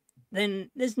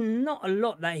 then there's not a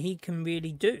lot that he can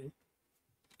really do.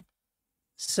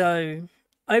 So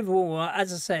overall,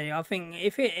 as I say, I think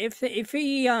if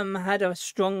he had a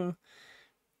strong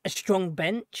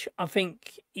bench, I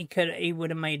think he would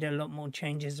have made a lot more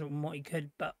changes than what he could.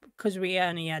 But because we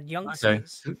only had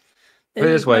youngsters, Okay.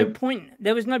 there was no point.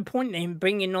 There was no point in him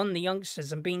bringing on the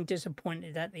youngsters and being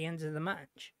disappointed at the end of the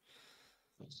match.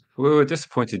 We were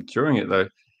disappointed during it, though.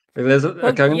 Okay,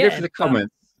 I'm going to go through the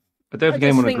comments. I don't think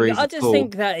anyone agrees I at just all.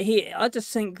 think that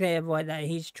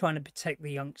he's trying to protect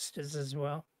the youngsters as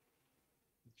well.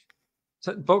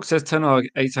 So Box says Ten Hag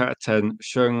 8 out of 10,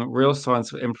 showing real signs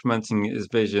for implementing his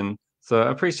vision. So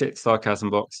I appreciate the sarcasm,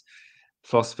 Box.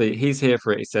 Philosophy. He's here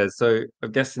for it, he says. So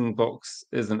I'm guessing Box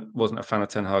wasn't a fan of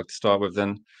Ten Hag to start with.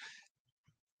 Then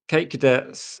Kate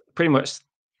Cadet's pretty much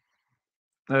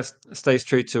stays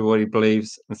true to what he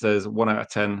believes and says 1 out of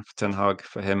 10 for Ten Hag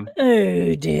for him.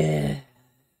 Oh dear.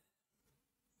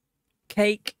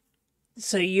 Cake.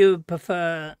 So you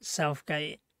prefer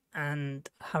Southgate and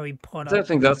Harry Potter? I don't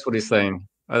think that's what he's saying.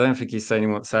 I don't think he's saying he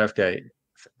wants Southgate.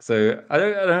 So I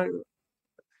don't.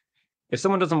 If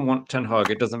someone doesn't want Ten Hag,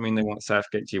 it doesn't mean they want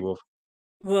Southgate. G Wolf.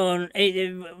 Well,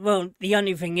 the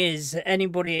only thing is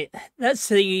anybody. That's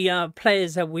the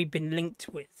players that we've been linked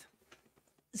with.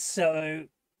 So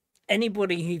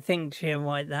anybody who thinks here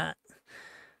like that,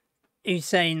 who's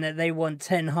saying that they want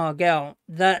Ten Hag out,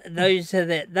 that's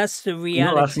the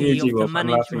reality of the management. I'm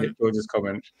laughing at George's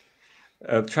comment.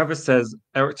 Travis says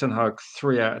Eric Ten Hag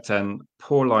 3 out of 10.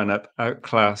 Poor lineup,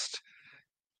 outclassed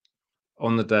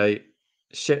on the day,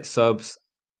 shit subs,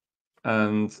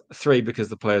 and 3 because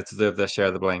the players deserve their share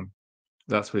of the blame.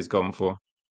 That's what he's gone for.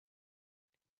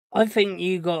 I think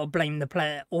you got to blame the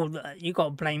player, you got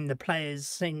to blame the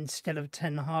players instead of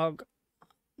Ten Hag.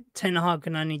 Ten Hag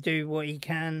can only do what he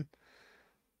can,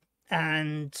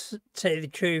 and to tell you the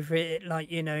truth,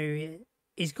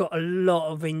 he's got a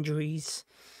lot of injuries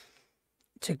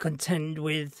to contend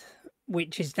with,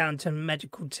 which is down to the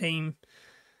medical team.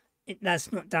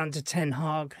 That's not down to Ten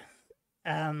Hag.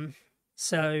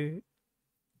 So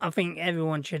I think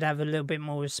everyone should have a little bit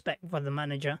more respect for the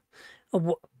manager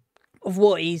of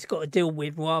what he's got to deal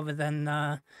with, rather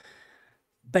than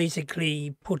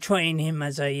basically portraying him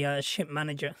as a shit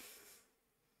manager.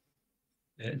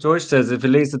 George says if he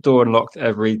leaves the door unlocked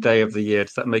every day of the year,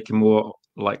 does that make him more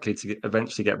likely to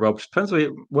eventually get robbed? Depends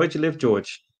where do you live,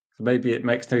 George? Maybe it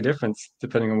makes no difference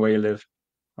depending on where you live.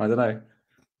 I don't know.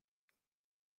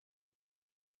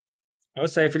 I would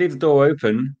say if you leave the door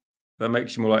open, that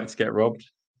makes you more likely to get robbed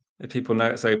if people know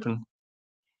it's open.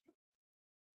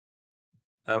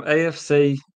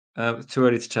 AFC, too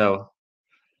early to tell.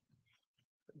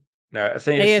 No, I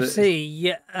think AFC,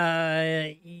 yeah.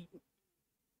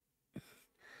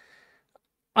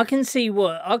 I can see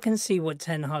what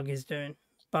Ten Hag is doing,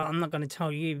 but I'm not going to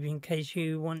tell you in case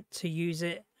you want to use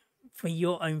it for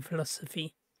your own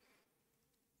philosophy.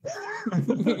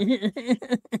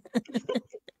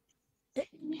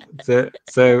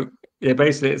 so yeah,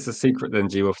 basically it's a secret then,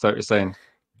 G Wolf, what you're saying.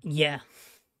 Yeah.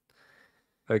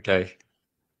 Okay.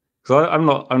 Because I'm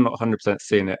not 100%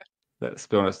 seeing it, let's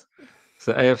be honest.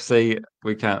 So AFC,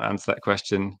 we can't answer that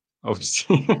question,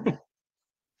 obviously.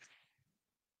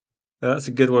 That's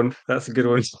a good one. That's a good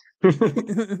one.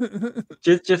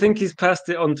 Do you think he's passed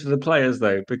it on to the players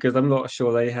though? Because I'm not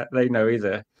sure they know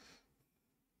either.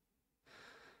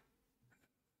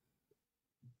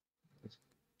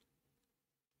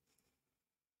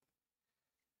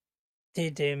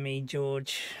 Dear me,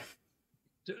 George.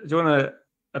 Do you want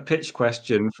a pitch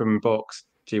question from Box,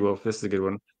 G Wolf? This is a good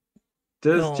one.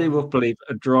 Does Go G on. Wolf believe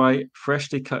a dry,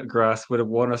 freshly cut grass would have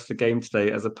won us the game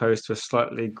today as opposed to a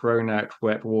slightly grown out,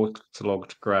 wet,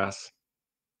 waterlogged grass?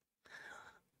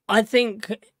 I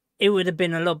think it would have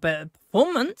been a lot better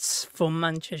performance for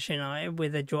Manchester United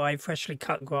with a dry, freshly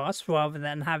cut grass rather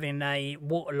than having a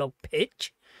waterlogged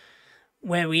pitch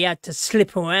where we had to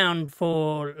slip around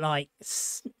for like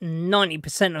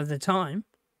 90% of the time.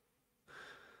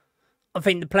 I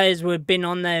think the players would have been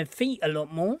on their feet a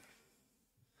lot more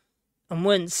and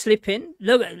weren't slipping.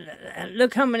 Look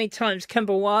how many times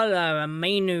Kembawala and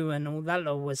Mainu and all that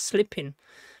lot was slipping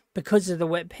because of the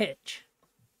wet pitch.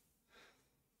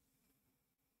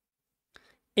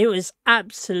 It was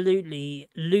absolutely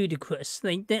ludicrous.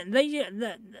 They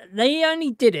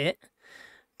only did it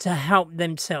to help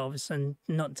themselves and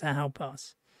not to help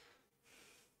us.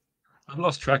 I've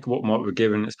lost track of what Mark we're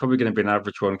given. It's probably going to be an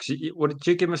average one. What did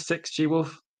you give him a 6, G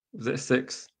Wolf? Was it a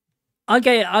 6? I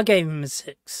gave him a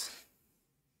 6.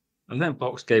 I think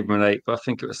Box gave him an 8, but I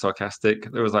think it was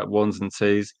sarcastic. There was like 1s and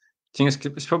 2s. I think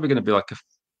it's probably going to be like a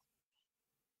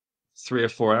 3 or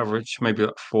 4 average, maybe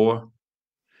like 4.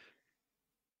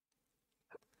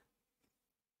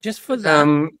 Just for that.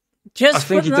 I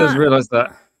think he does realise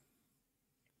that.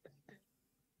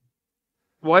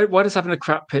 Why does having a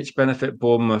crap pitch benefit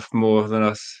Bournemouth more than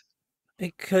us?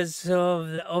 Because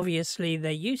obviously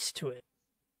they're used to it.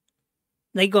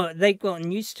 They've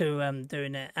gotten used to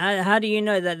doing it. How do you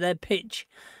know that their pitch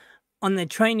on their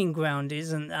training ground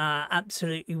isn't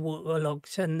absolutely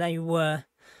waterlogged, and they were,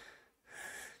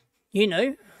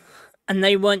 and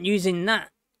they weren't using that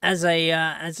as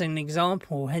an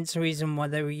example. Hence the reason why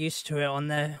they were used to it on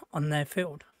their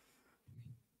field.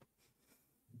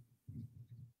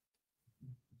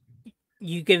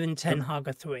 You given Ten Hag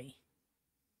a 3.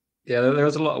 Yeah, there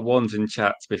was a lot of 1s in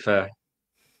chat. To be fair,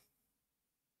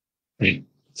 G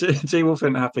Wolf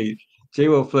isn't happy. G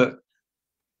Wolf, look,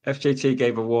 FJT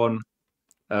gave a 1.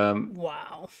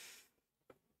 Wow.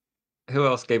 Who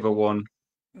else gave a 1?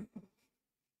 I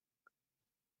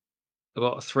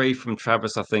got a 3 from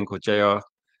Travis, I think, or JR.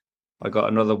 I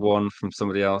got another 1 from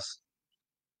somebody else.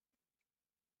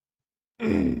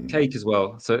 Cake as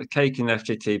well. So Cake and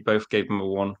FJT both gave him a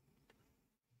 1.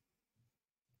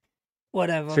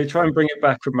 Whatever. So you try and bring it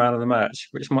back with man of the match,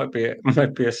 which might be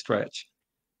a stretch.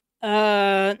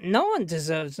 No one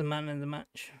deserves the man of the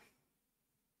match.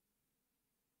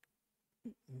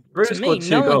 Bruno scored 2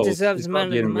 goals. Deserves He's the got to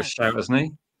man be of the in with match. shout, hasn't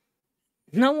he?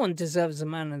 No one deserves the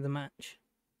man of the match.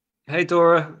 Hey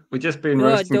Dora, we're just been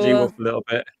roasting G Wolf a little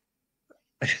bit.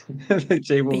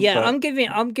 But yeah, I'm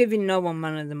giving no one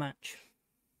man of the match.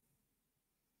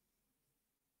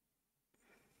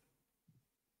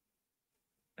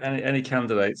 Any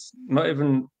candidates? Not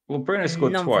even. Well, Bruno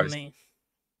scored None twice. For me.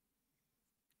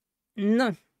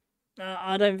 No,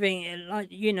 I don't think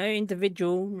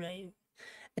individual.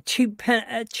 A cheap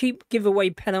giveaway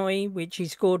penalty which he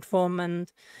scored from,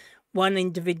 and one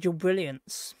individual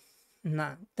brilliance.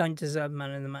 No, don't deserve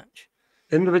man of the match.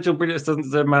 Individual brilliance doesn't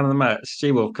deserve man of the match.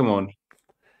 G Wolf, come on.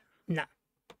 No.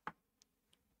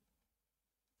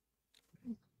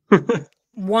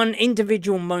 One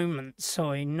individual moment,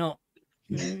 sorry, not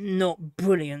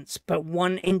brilliance, but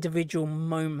one individual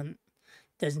moment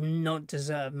does not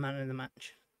deserve man of the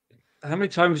match. How many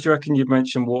times do you reckon you've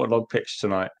mentioned waterlogged pitch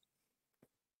tonight?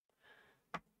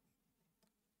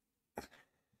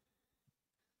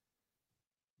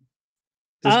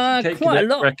 Quite a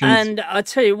lot. And I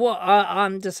tell you what,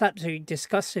 I'm just absolutely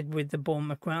disgusted with the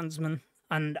Bournemouth groundsman,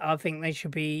 and I think they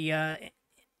should be.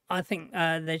 I think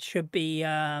there should be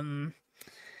an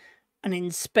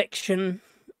inspection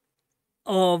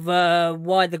of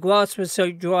why the grass was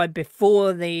so dry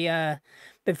before they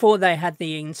had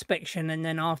the inspection, and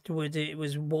then afterwards it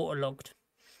was waterlogged.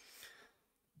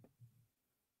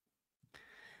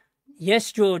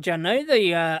 Yes, George, I know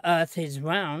the Earth is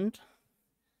round,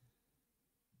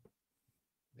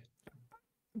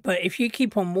 but if you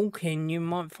keep on walking, you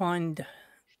might find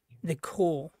the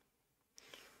core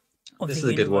of This the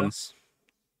is a good one. universe.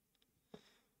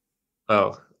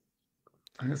 Oh,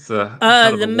 it's a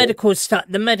hell of The a walk. medical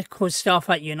staff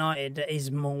at United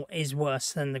is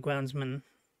worse than the groundsman.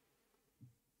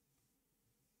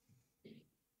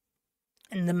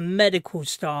 And the medical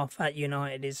staff at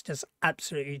United is just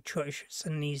absolutely atrocious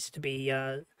and needs to be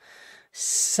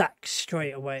sacked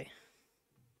straight away.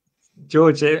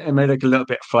 George, it may look a little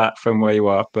bit flat from where you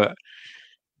are, but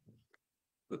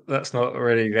let's not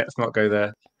go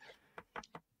there.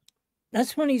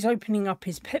 That's when he's opening up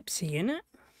his Pepsi, isn't it?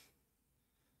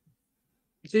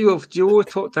 Do you always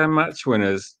talk down match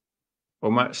winners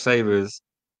or match savers,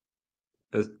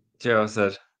 as JR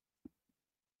said?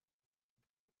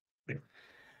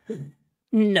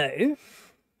 No,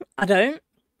 I don't.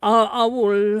 I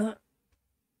will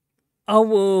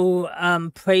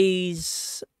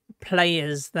praise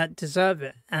players that deserve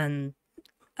it, and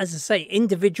as I say,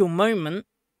 individual moment,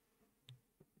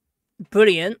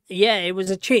 brilliant. Yeah, it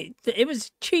was a cheap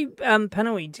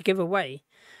penalty to give away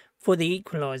for the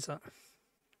equaliser.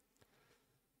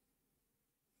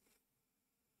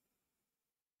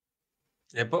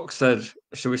 Yeah, Box said,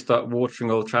 should we start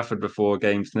watering Old Trafford before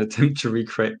games and attempt to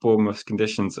recreate Bournemouth's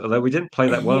conditions? Although we didn't play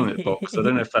that well in it, Box. I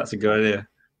don't know if that's a good idea.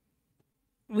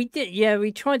 We did, yeah,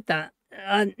 we tried that.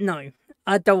 No,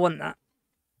 I don't want that.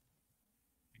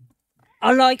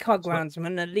 I like our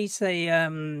groundsmen. At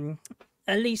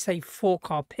least they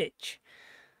fork our pitch.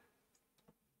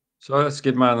 So let's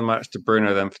give man of the match to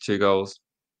Bruno then for 2 goals.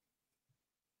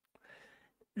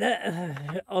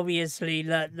 Obviously,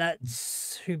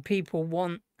 that's who people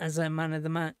want as their man of the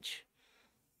match.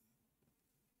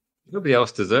 Nobody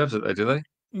else deserves it though, do they?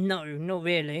 No, not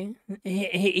really.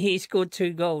 He scored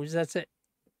 2 goals. That's it.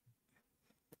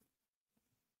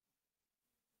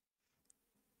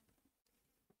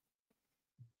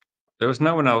 There was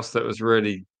no one else that was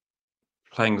really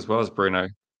playing as well as Bruno.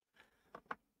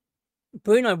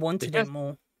 Bruno wanted it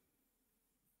more.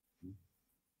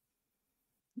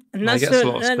 And I that's guess a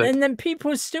lot of and then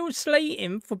people still slate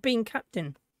him for being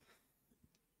captain.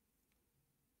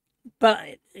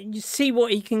 But you see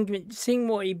what he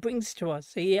brings to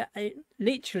us. He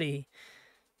literally,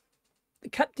 the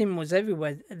captain was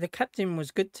everywhere. The captain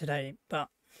was good today, but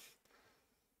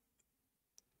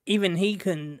even he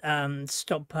can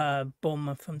stop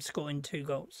Bournemouth from scoring 2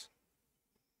 goals.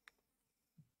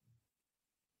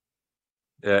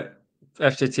 Yeah,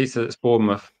 FJT said it's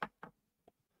Bournemouth.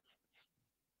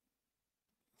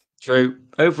 True.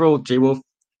 Overall, G-Wolf,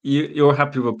 you're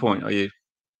happy with a point, are you?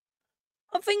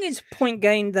 I think it's a point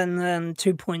gained and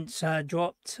 2 points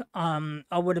dropped. I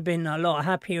would have been a lot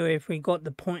happier if we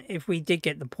did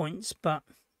get the points, but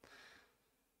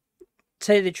to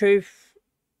tell you the truth,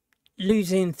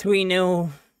 losing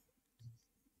 3-0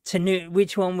 to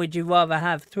which one would you rather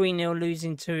have? 3-0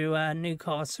 losing to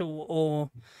Newcastle,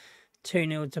 or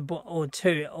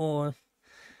 2-0 or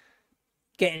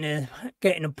getting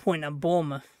a point at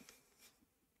Bournemouth?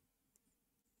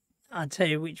 I'll tell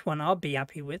you which one I'd be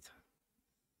happy with.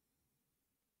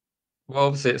 Well,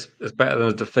 obviously it's better than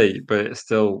a defeat, but it's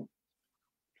still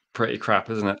pretty crap,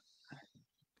 isn't it?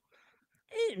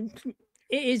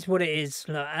 It is what it is.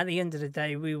 Look, at the end of the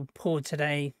day, we were poor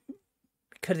today. We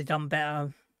could have done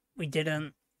better. We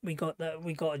didn't. We got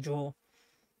a draw.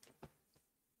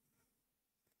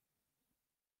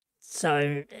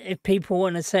 So if people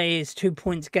want to say it's 2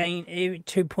 points gained,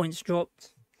 2 points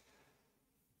dropped,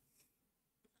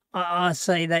 I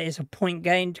say that it's a point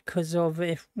gained because of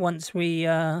once we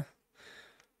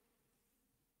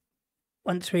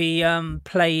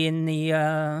play in the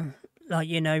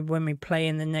when we play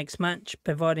in the next match,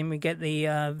 providing we get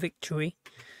the victory.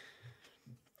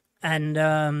 And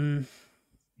there's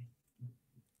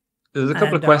a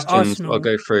couple of questions Arsenal. I'll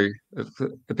go through. If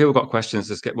people got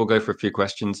questions, we'll go for a few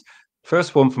questions.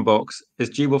 First one from Box, is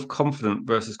G-Wolf confident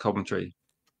versus Coventry?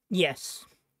 Yes.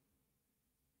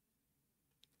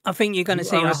 I think you're going to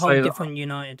see a whole different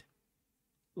United.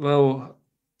 Well,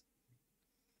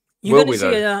 you're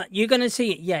going to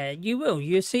see, yeah, you will.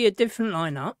 You'll see a different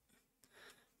lineup.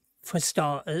 For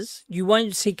starters, you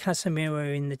won't see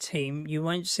Casemiro in the team. You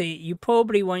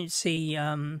probably won't see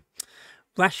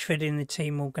Rashford in the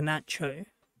team, or Garnacho.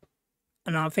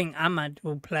 And I think Ahmad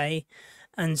will play,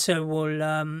 and so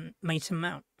will Mason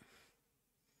Mount.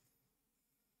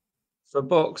 For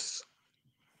Box,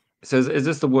 So is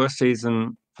this the worst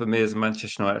season for me as a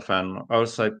Manchester United fan? I would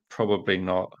say probably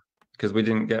not, because we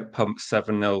didn't get pumped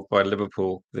 7-0 by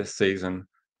Liverpool this season.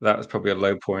 That was probably a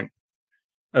low point.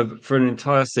 For an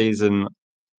entire season,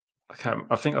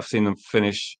 I think I've seen them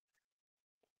finish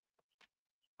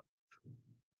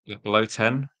below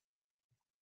 10,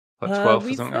 like 12th or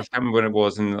We've something. I can't remember when it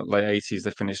was in the late 80s.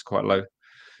 They finished quite low.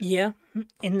 Yeah,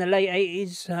 in the late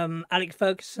 80s, Alex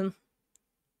Ferguson,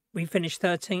 we finished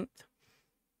 13th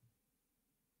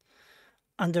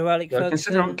under Alex Yeah,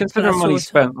 Ferguson. But considering that's money also,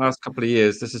 spent last couple of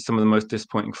years, this is some of the most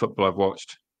disappointing football I've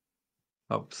watched.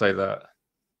 I'll say that.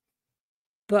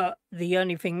 but the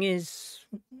only thing is,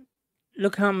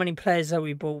 look how many players that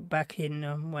we brought back in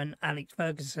when Alex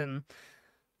Ferguson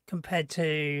compared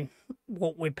to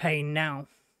what we're paying now.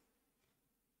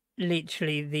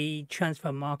 Literally, the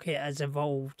transfer market has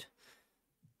evolved.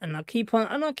 And I keep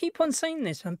on saying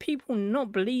this, and people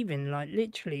not believing. Like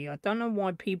literally, I don't know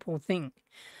why people think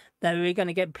that we're going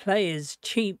to get players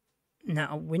cheap.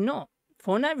 Now we're not.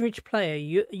 For an average player,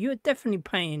 you're definitely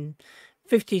paying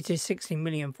 50 to 60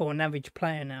 million for an average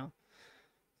player now.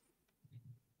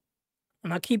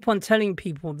 And I keep on telling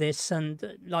people this, and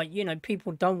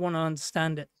people don't want to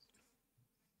understand it.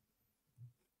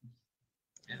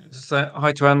 So,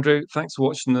 hi to Andrew. Thanks for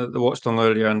watching the watch long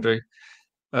earlier, Andrew.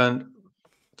 And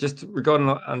just regarding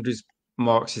Andrew's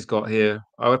marks he's got here,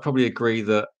 I would probably agree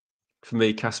that for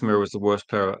me, Casemiro was the worst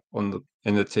player in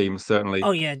the team, certainly,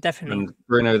 Oh yeah, definitely. and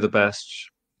Bruno the best.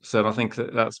 So I think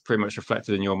that's pretty much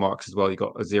reflected in your marks as well. You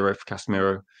got a 0 for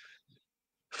Casemiro,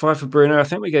 5 for Bruno. I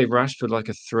think we gave Rashford like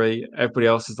a 3. Everybody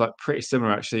else is like pretty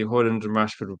similar actually. Højlund and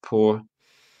Rashford were poor.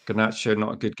 Garnacho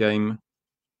not a good game.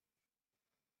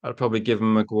 I'd probably give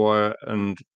him Maguire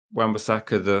and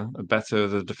Wan-Bissaka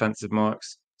the defensive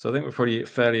marks. So I think we're probably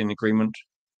fairly in agreement.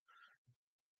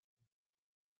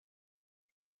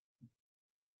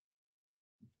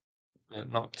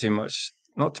 Not too much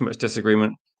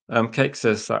disagreement. Cake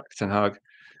says sack Ten Hag.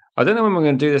 I don't know when we're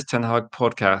going to do this Ten Hag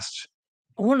podcast.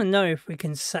 I want to know if we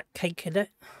can sack Cake Cadet.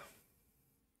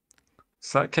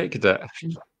 Sack Cake Cadet.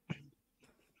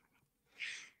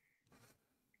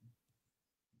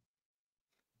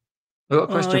 I've got a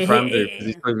question for Andrew because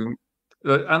he's probably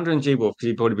Andrew and G Wolf because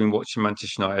he's probably been watching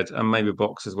Manchester United and maybe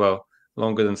Box as well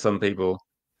longer than some people.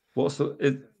 What's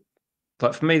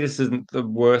like for me? This isn't the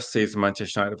worst season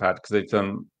Manchester United have had because they've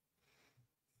done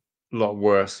a lot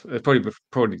worse. It's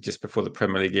probably just before the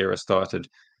Premier League era started.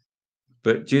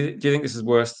 But do you think this is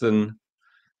worse than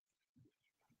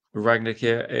the Ragnick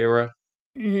era?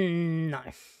 No,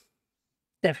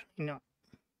 definitely not.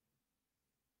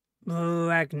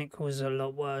 Ragnick was a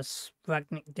lot worse.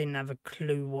 Ragnick didn't have a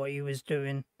clue what he was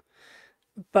doing.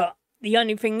 But the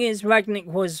only thing is, Ragnick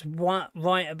was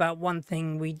right about one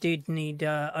thing. We did need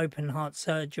open heart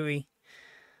surgery.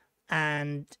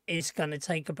 And it's going to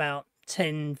take about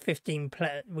 10, 15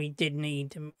 players. We do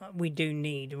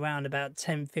need around about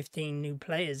 10, 15 new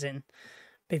players in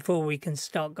before we can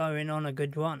start going on a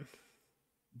good run.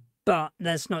 But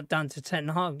that's not down to Ten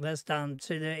Hag. That's down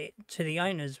to the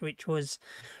owners, which was,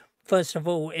 first of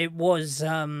all, it was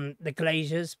the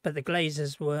Glazers, but the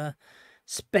Glazers were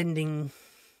spending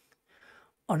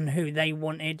on who they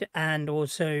wanted and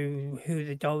also who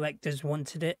the directors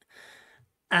wanted it.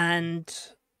 And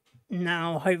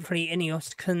now hopefully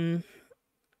Ineos can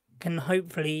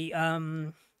hopefully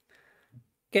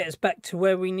get us back to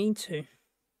where we need to.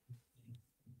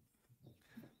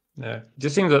 Yeah, it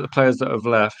just seems that the players that have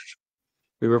left,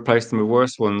 we replaced them with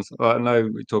worse ones. I know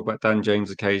we talk about Dan James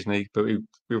occasionally, but we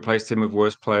replaced him with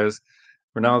worse players.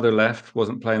 Ronaldo left,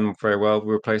 wasn't playing very well.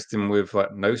 We replaced him with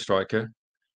like no striker.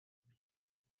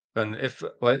 And if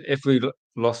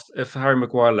Harry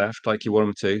Maguire left like you want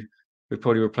him to, we'd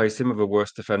probably replace him with a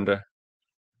worse defender.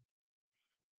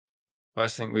 I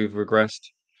think we've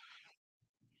regressed.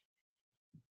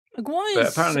 But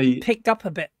Maguire's apparently, picked up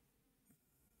a bit.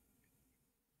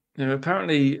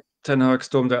 apparently Ten Hag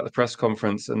stormed out the press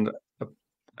conference and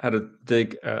had a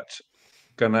dig at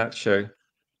Garnacho.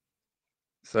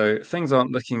 So things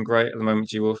aren't looking great at the moment,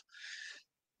 G Wolf.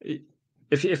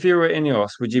 If you were at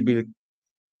Ineos, would you be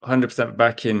 100%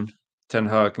 backing Ten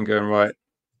Hag and going, right,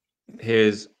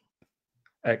 here's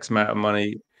X amount of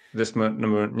money, this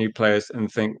number of new players,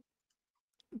 and think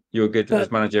you're good But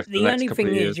as manager for the the next only couple of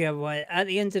thing years? is, yeah, right. At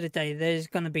the end of the day, there's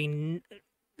got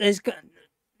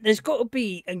to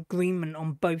be agreement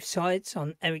on both sides,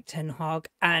 on Eric Ten Hag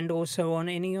and also on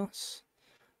Ineos.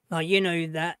 Like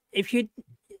that if you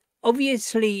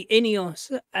obviously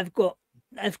Ineos have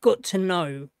got to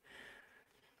know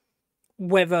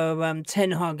whether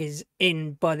Ten Hag is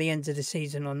in by the end of the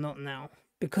season or not now.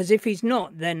 Because if he's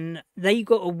not, then they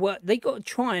got to work. They got to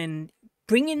try and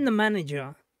bring in the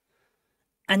manager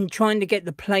and trying to get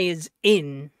the players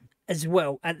in as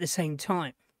well at the same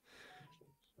time.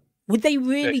 Would they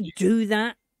really do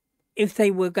that if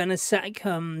they were going to sack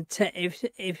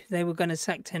if they were going to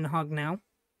sack Ten Hag now?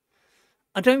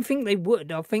 I don't think they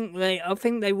would. I think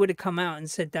they would have come out and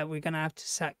said that we're going to have to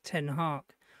sack Ten Hag,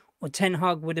 or Ten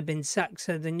Hag would have been sacked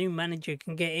so the new manager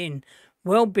can get in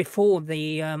well before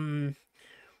the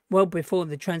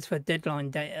transfer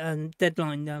deadline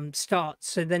starts,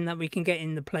 so then that we can get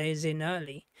in the players in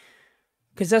early.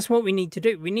 Because that's what we need to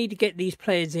do. We need to get these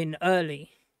players in early.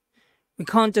 We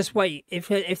can't just wait. If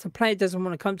the player doesn't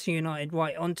want to come to United,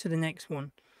 right, on to the next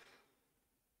one.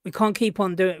 We can't keep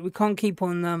on doing. We can't keep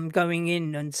on going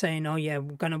in and saying, "Oh yeah,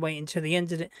 we're going to wait until the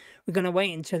end of it. We're going to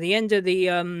wait until the end of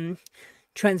the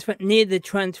transfer, near the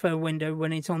transfer window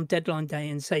when it's on deadline day,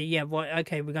 and say, yeah, right,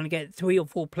 okay, we're going to get 3 or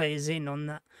 4 players in on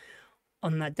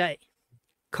that day."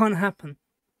 Can't happen.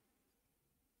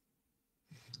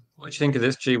 What do you think of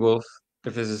this, G Wolf?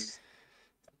 If this is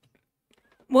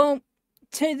well.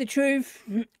 Tell you the truth,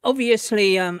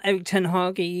 obviously, Eric Ten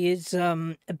Hag is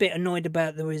a bit annoyed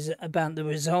about the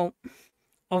result.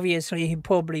 Obviously, he'd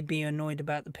probably be annoyed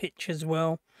about the pitch as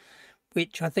well,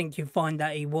 which I think you find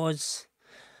that he was.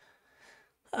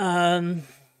 And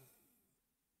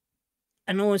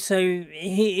also,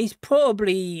 he's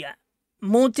probably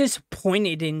more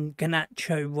disappointed in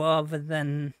Garnacho rather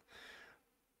than,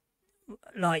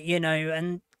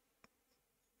 and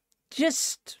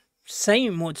just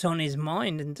saying what's on his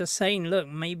mind and just saying, look,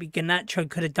 maybe Garnacho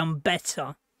could have done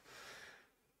better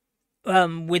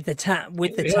with the tackle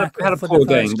had a for poor the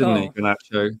game, first didn't goal. he,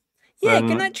 Garnacho? Yeah,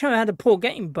 Garnacho had a poor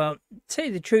game, but to tell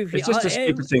you the truth, It's just a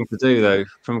stupid thing to do, though.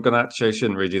 From Garnacho,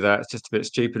 shouldn't really do that. It's just a bit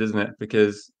stupid, isn't it?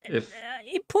 Because if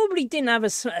he probably didn't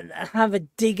have a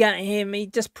dig at him, he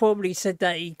just probably said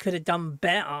that he could have done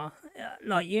better.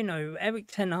 Eric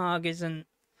Ten Hag isn't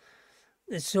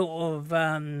the sort of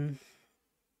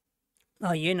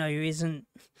isn't,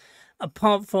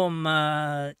 apart from,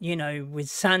 with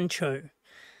Sancho.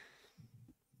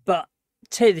 But to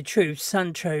tell you the truth,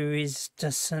 Sancho is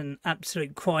just an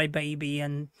absolute crybaby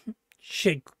and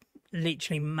should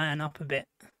literally man up a bit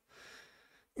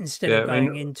instead of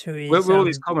going into his... With all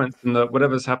these comments and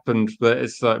whatever's happened, but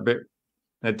it's like a bit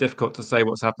difficult to say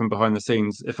what's happened behind the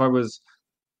scenes. If I was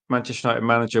Manchester United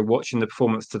manager watching the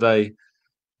performance today,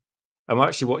 I'm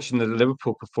actually watching the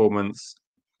Liverpool performance.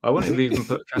 I wouldn't have even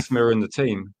put Casemiro in the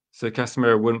team. So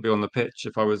Casemiro wouldn't be on the pitch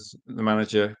if I was the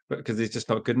manager, because he's just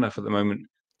not good enough at the moment.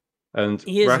 And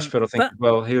Rashford, I think, as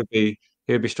well, he would be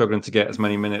struggling to get as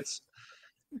many minutes.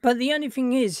 But the only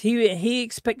thing is, he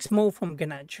expects more from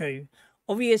Garnacho.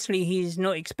 Obviously, he's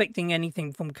not expecting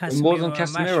anything from Casemiro. More than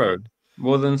Casemiro,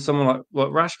 more than someone like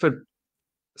Rashford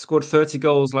scored 30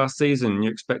 goals last season.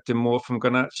 You're expecting more from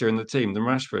Garnacho in the team than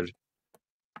Rashford.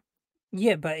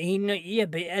 Yeah, but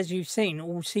but as you've seen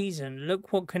all season,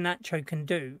 look what Garnacho can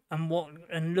do,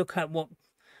 and look at what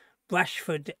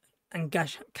Rashford and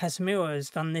Casemiro has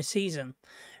done this season.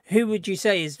 Who would you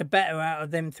say is the better out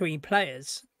of them 3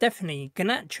 players? Definitely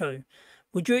Garnacho.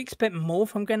 Would you expect more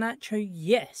from Garnacho?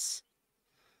 Yes.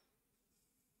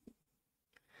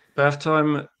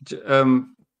 Halftime,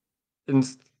 in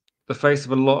the face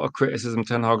of a lot of criticism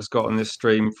Ten Hag's got on this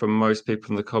stream from most people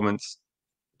in the comments,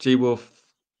 G Wolf.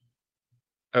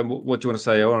 What do you want to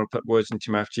say? I want to put words into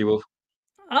your mouth, G Wolf.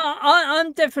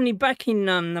 I'm definitely backing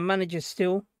the manager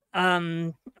still.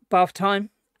 Bath time.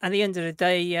 At the end of the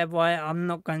day, yeah, I'm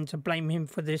not going to blame him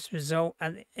for this result.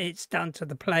 And it's down to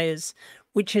the players,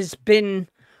 which has been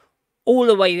all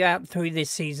the way out through this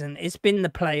season. It's been the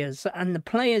players, and the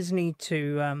players need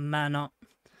to man up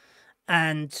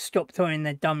and stop throwing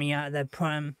their dummy out of their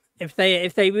pram. If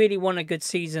they really want a good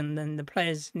season, then the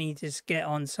players need to get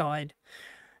alongside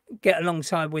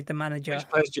with the manager. Which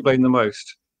players do you blame the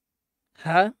most?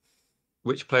 Huh?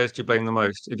 Which players do you blame the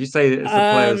most? If you say it's the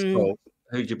players' fault,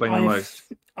 who do you blame the most?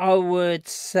 I would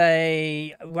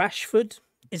say Rashford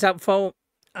is at fault.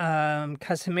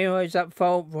 Casemiro's at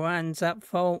fault. Varane's at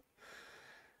fault.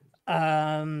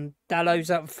 Dallow's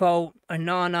at fault.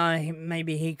 Onana,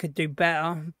 maybe he could do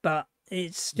better, but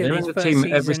it's still his first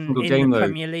season every single game, the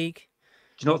Premier League.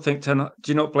 Do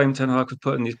you not blame Ten Hag for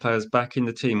putting these players back in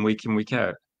the team week in, week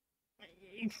out?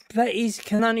 But he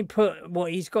can only put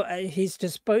what he's got at his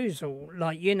disposal.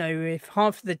 If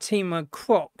half of the team are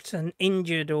crocked and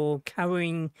injured or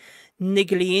carrying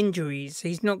niggly injuries,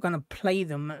 he's not going to play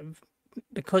them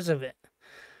because of it.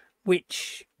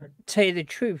 Which, tell you the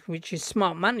truth, which is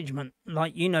smart management.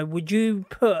 Would you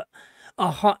put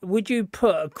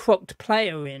a crocked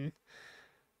player in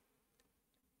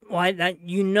Why that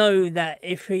you know that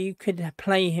if you could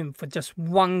play him for just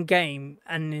one game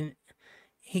and then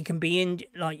he can be in,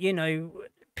 like, you know,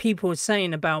 people are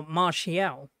saying about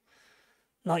Martial,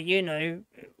 like, you know,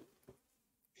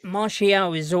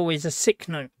 Martial is always a sick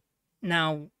note.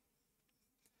 Now,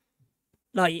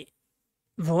 like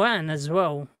Varane as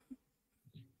well.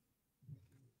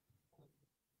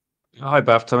 Hi,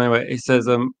 Bath. Tell me what he says.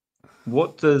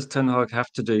 What does Ten Hag have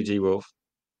to do, G Wolf,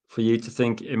 for you to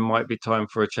think it might be time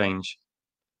for a change?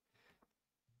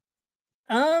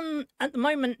 At the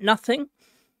moment, nothing.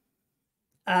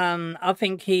 I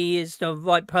think he is the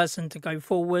right person to go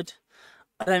forward.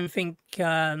 I don't think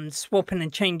swapping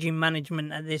and changing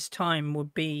management at this time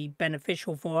would be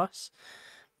beneficial for us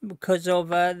because of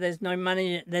there's no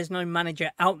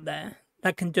manager out there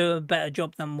that can do a better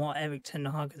job than what Erik ten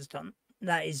Hag has done.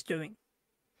 That is doing.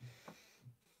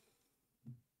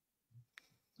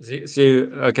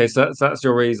 Okay, so that's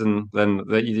your reason then,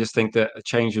 that you just think that a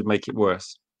change would make it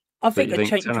worse. I That think you a think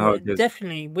change Ten Hag would is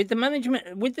definitely with the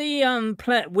management, with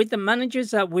the with the managers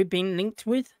that we've been linked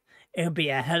with, it'll be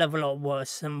a hell of a lot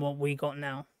worse than what we got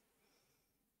now.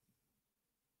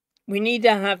 We need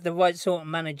to have the right sort of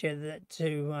manager that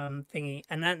to thingy,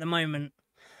 and at the moment,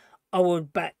 I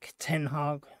would back Ten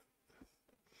Hag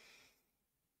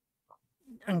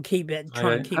and keep it,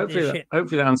 try and okay. keep this shit.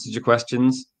 Hopefully that answers your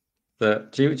questions.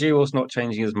 That G Wolf's not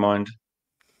changing his mind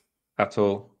at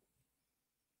all.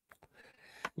 I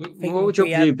What think would your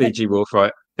we view have be, G Wolf?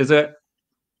 Right? Is it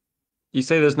you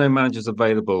say there's no managers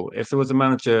available? If there was a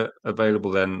manager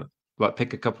available, then like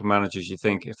pick a couple of managers you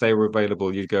think if they were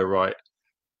available, you'd go right.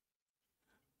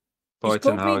 It's Buy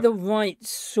Ten got to be Hag. the right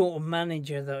sort of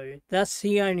manager, though. That's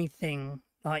the only thing.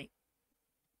 Like,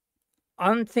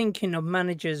 I'm thinking of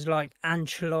managers like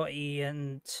Ancelotti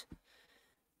and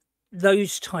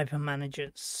those type of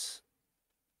managers.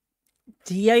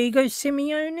 Diego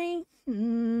Simeone?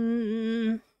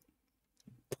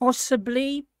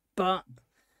 Possibly, but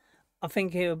I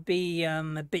think it would be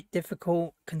a bit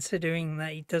difficult considering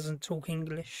that he doesn't talk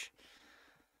English.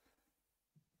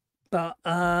 But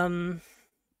Yeah,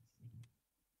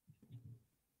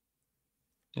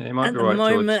 you might be right,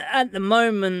 George. at the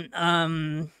moment,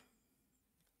 I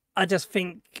just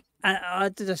think I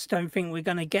just don't think we're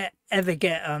gonna ever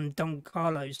get Don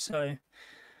Carlos. So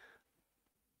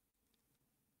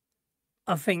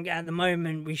I think at the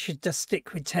moment we should just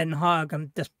stick with Ten Hag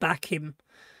and just back him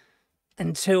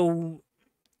until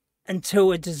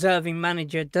a deserving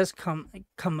manager does come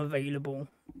available,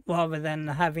 rather than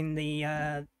having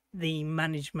the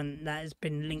management that has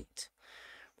been linked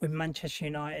with Manchester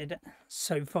United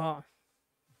so far.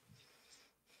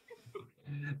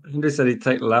 Andrew said he'd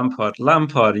take Lampard.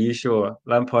 Lampard, are you sure?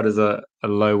 Lampard is a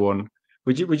low one.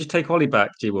 Would you take Ollie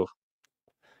back, G Wolf?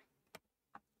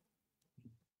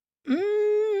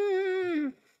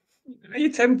 Mm, Are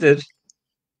you tempted?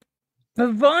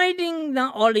 providing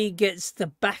that Ollie gets the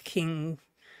backing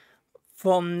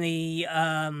from the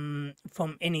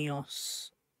from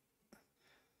Ineos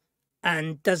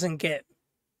and doesn't get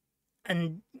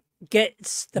and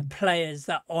gets the players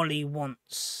that Ollie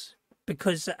wants,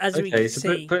 because as we Okay, can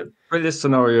so see, put this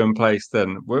scenario in place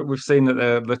then. We've seen that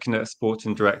they're looking at a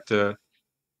sporting director,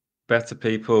 better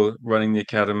people running the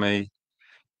academy.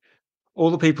 All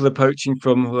the people they're poaching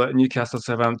from like Newcastle,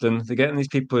 Southampton, they're getting these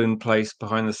people in place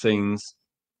behind the scenes.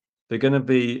 They're going to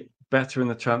be better in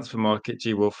the transfer market,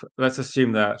 G Wolf. Let's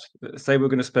assume that. Say we're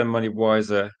going to spend money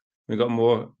wiser. We've got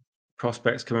more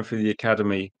prospects coming through the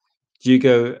academy. Do you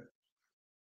go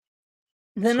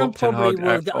then I swap Ten probably Hag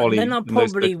out would. for Ollie in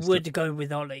those circumstances? Go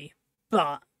with Ollie,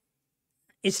 but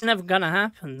it's never gonna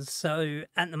happen. So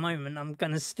at the moment, I'm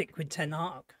gonna stick with Ten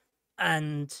Hag,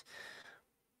 and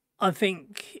I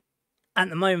think at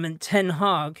the moment Ten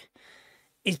Hag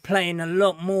is playing a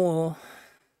lot more.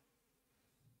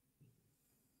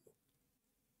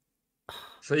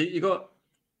 So you got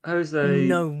Jose,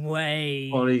 No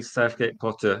way. Ollie, Southgate,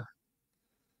 Potter.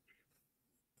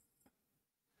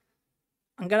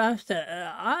 I'm gonna have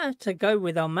to. I have to go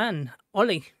with our man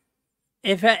Ollie.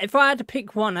 If I had to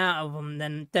pick one out of them,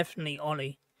 then definitely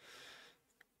Ollie.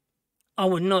 I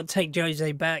would not take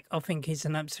Jose back. I think he's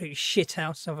an absolute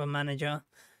shithouse of a manager.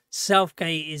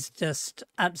 Southgate is just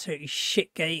absolutely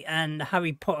shitgate, and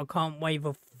Harry Potter can't wave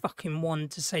a fucking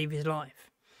wand to save his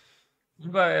life. What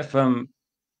about if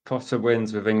Potter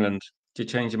wins with England? Do you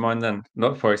change your mind then?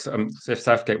 Not for if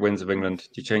Southgate wins with England, do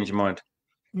you change your mind?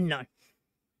 No,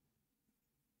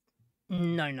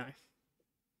 no.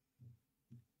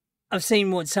 I've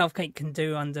seen what Southgate can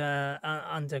do under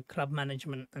club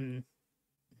management, and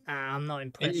I'm not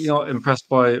impressed. You're not impressed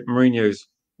by Mourinho's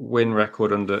win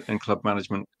record in club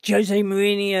management. Jose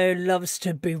Mourinho loves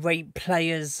to berate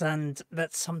players, and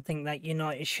that's something that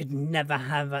United should never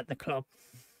have at the club.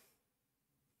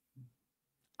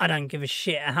 I don't give a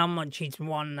shit how much he's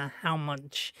won, how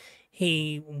much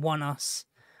he won us.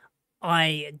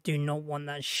 I do not want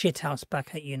that shithouse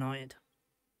back at United.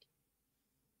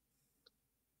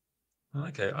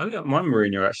 Okay, I don't mind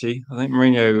Mourinho actually. I think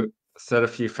Mourinho said a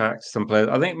few facts to some players.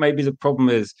 I think maybe the problem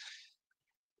is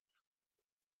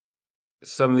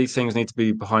some of these things need to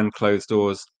be behind closed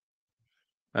doors,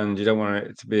 and you don't want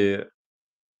it to be a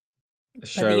But the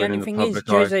show and only in the thing is, public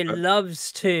eye. Jose But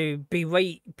loves to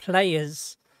berate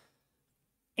players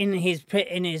in his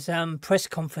press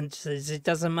conferences. It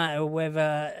doesn't matter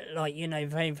whether, like,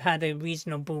 they've had a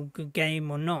reasonable good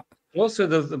game or not. also,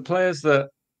 the players that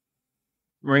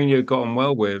Mourinho got on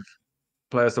well with,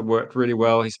 players that worked really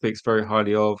well, he speaks very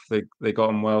highly of. They got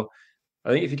on well.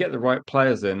 I think if you get the right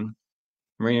players in,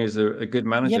 Mourinho's a good Yeah,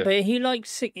 manager. but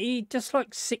he just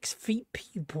likes 6 feet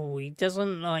people. He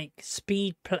doesn't like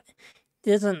speed.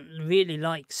 Doesn't really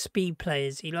like speed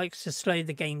players. He likes to slow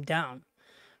the game down.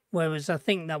 Whereas I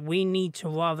think that we need to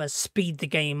rather speed the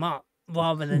game up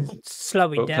rather than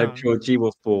slow it But play down. pure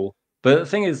G-Wolf ball. But the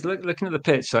thing is, looking at the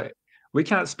pitch, like we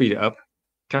can't speed it up.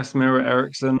 Casemiro,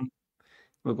 Ericsson,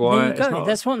 There Maguire. you It's go. not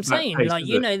That's what I'm that saying. pace, Like, is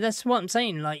it? that's what I'm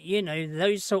saying. Like,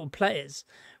 those sort of players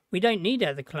we don't need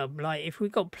at the club. Like, if we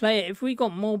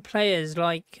got more players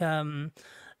like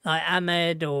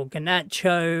Ahmed or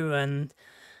Ganacho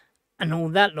and all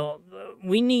that lot,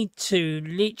 we need to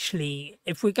literally,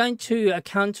 if we're going to a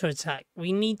counter attack,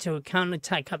 we need to counter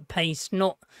attack at pace,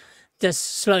 not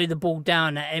just slow the ball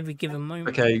down at every given moment.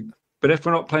 Okay, but if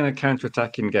we're not playing a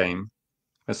counter-attacking game,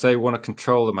 and say we want to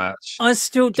control the match, I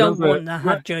still do you don't want to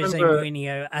have Jose remember,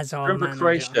 Mourinho as our remember manager.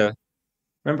 Croatia?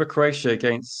 Remember Croatia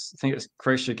against, I think it's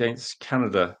Croatia against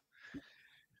Canada,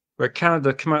 where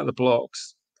Canada come out of the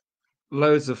blocks,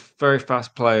 loads of very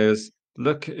fast players,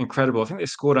 look incredible. I think they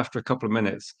scored after a couple of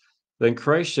minutes. Then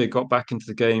Croatia got back into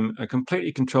the game and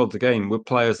completely controlled the game with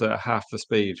players that are half the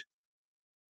speed.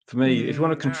 For me, if you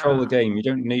want to control the Nah. game, you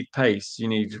don't need pace, you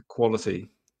need quality.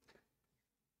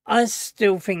 I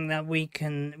still think that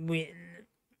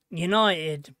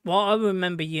United, what I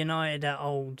remember United at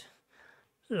old,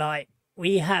 like,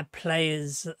 we had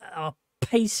players that are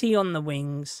pacey on the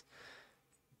wings,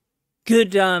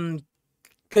 good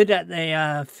at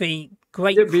their feet,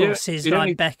 great Yeah, but crosses you don't like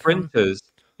need Beckham. sprinters.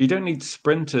 You don't need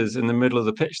sprinters in the middle of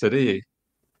the pitch, though, do you?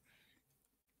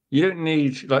 You don't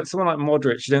need like someone like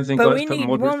Modric. You don't think, But oh, let's we put need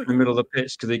Modric in the one. middle of the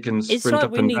pitch because he can It's sprint like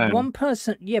up we and need down. one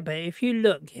person. Yeah, but if you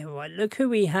look, right, look who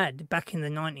we had back in the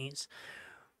 90s.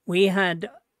 We had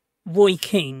Roy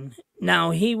Keane.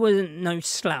 Now, he wasn't no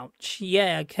slouch.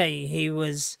 Yeah, okay, he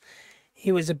was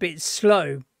a bit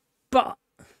slow, but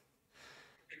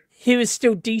he was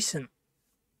still decent,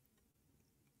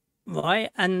 right?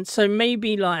 And so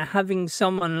maybe like having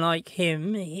someone like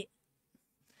him,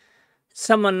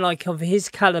 someone like of his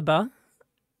caliber,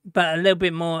 but a little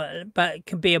bit more, but it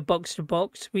could be a box to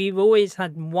box. We've always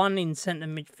had one in centre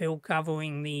midfield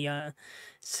covering the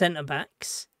centre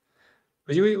backs.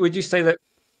 Would you say that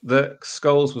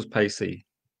Scholes was pacey?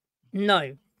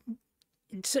 No,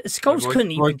 Scholes Roy, couldn't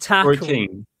Roy, even Roy tackle.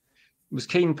 Keane was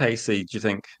Keane pacey? Do you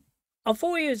think? I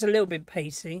thought he was a little bit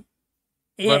pacey.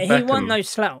 What Yeah, about he wasn't Beckham? no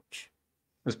slouch.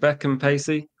 Was Beckham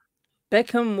pacey?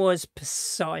 Beckham was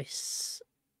precise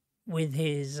with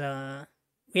his.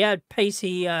 We had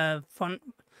pacey front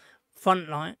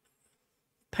line,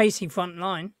 pacey front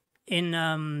line in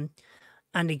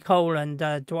Andy Cole and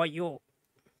Dwight York.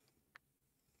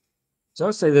 So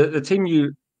I'd say that the team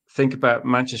you think about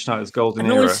Manchester United's golden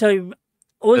And era,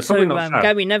 they're probably not fast.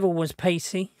 Gary Neville was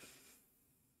pacey.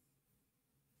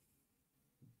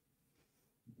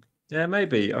 Yeah,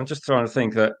 maybe. I'm just trying to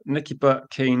think that Nicky Butt,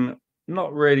 Keane,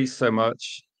 not really so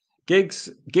much. Giggs,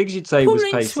 you'd say Paul was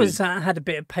Ince pacey. had a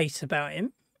bit of pace about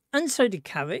him, and so did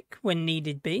Carrick when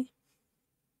needed be,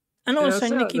 and Yeah, also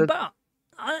Nicky Butt.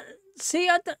 See,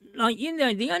 I don't, like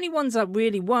the only ones that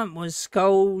really weren't was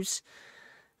Scholes,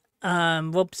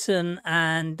 Robson,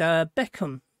 and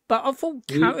Beckham. But I thought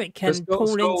Carrick and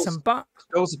Paul Ince and Butt.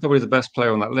 Scholes is probably the best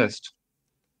player on that list.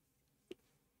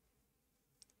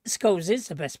 Scholes is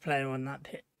the best player on that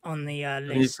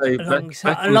list, Beckham's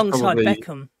alongside probably,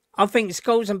 Beckham. I think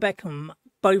Scholes and Beckham,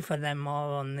 both of them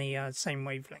are on the same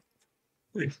wavelength.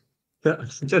 I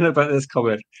don't know about this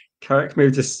comment. Carrick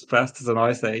moved as fast as an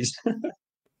ice age.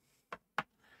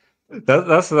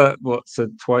 That's what, so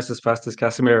twice as fast as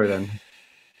Casemiro then.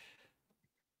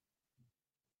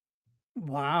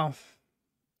 Wow.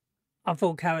 I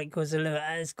thought Carrick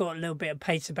has got a little bit of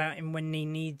pace about him when he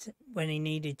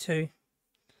needed to.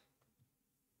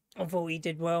 I thought he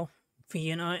did well for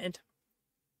United.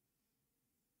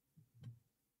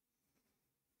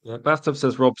 Yeah, Bathtub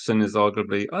says Robson is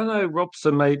arguably. I don't know.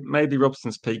 Robson maybe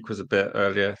Robson's peak was a bit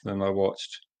earlier than I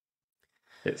watched.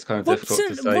 It's kind of difficult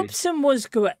to say. Robson was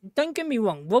great. Don't get me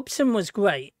wrong. Robson was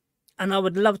great, and I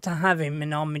would love to have him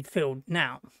in our midfield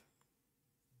now.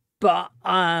 But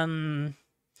I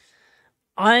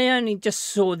only just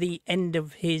saw the end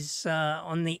of his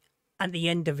at the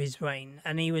end of his reign,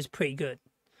 and he was pretty good.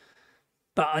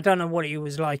 But I don't know what he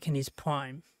was like in his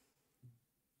prime.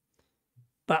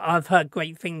 But I've heard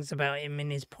great things about him in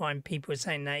his prime. People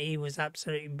saying that he was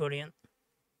absolutely brilliant.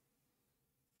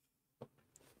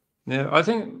 Yeah, I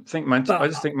just think Manchester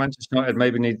United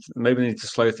maybe need to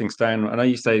slow things down. I know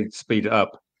you say speed it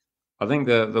up. I think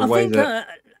the I way think that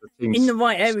the in the team's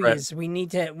right spread. areas we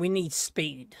need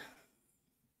speed.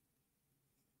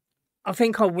 I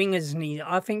think our wingers need.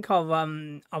 I think our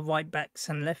right backs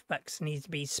and left backs need to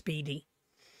be speedy.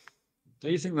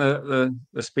 Do you think they're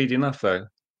speedy enough though?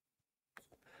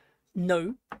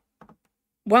 No,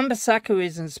 Wan-Bissaka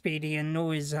isn't speedy, and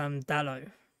nor is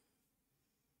Dalot.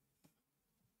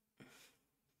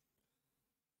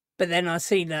 But then I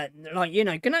see that, like, you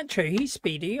know, Garnacho, he's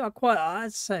speedy.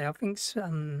 I'd say I think Is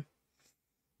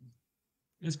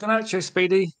Garnacho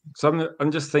speedy? So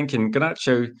I'm just thinking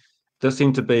Garnacho does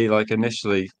seem to be like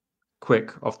initially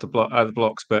quick off the block out of the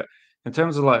blocks, but in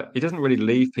terms of like he doesn't really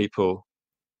leave people.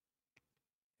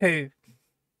 who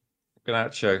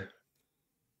Garnacho.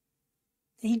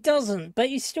 he doesn't, but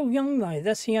he's still young though.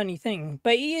 That's the only thing.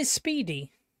 But he is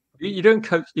speedy. You don't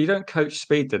coach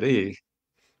speed, do you?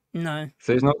 No,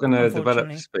 So he's not going to develop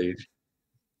unfortunately. speed.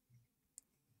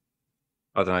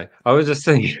 I don't know. I was just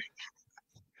thinking,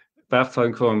 bath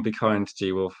time call and be kind,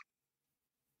 G Wolf.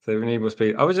 So we need more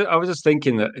speed. I was just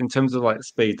thinking that in terms of like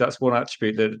speed, that's one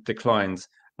attribute that declines.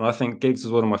 And I think Giggs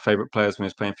was one of my favourite players when he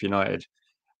was playing for United.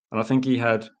 And I think he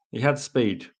had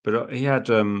speed, but he had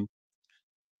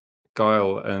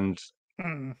guile and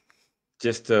Mm.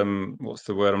 just what's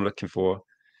the word I'm looking for?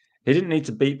 He didn't need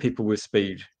to beat people with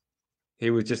speed. He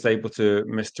was just able to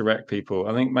misdirect people.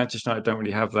 I think Manchester United don't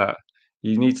really have that.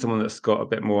 You need someone that's got a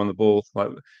bit more on the ball.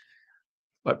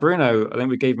 Like Bruno, I think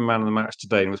we gave him man of the match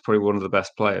today and was probably one of the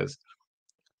best players.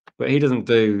 But he doesn't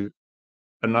do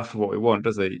enough of what we want,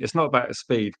 does he? It's not about his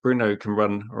speed. Bruno can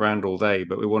run around all day,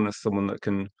 but we want someone that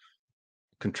can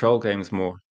control games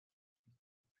more.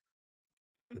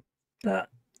 But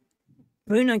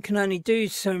Bruno can only do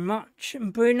so much,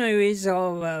 and Bruno is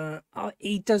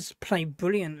he does play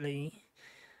brilliantly,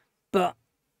 but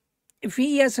if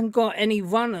he hasn't got any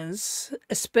runners,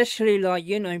 especially like,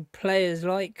 you know, players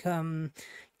like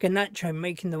Garnacho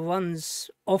making the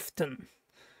runs often,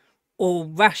 or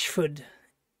Rashford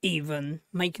even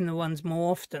making the runs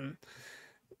more often,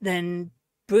 then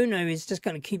Bruno is just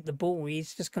going to keep the ball.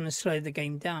 He's just going to slow the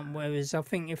game down. Whereas I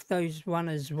think if those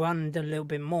runners run a little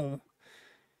bit more,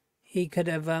 he could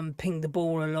have pinged the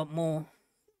ball a lot more,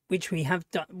 which we have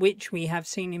done, which we have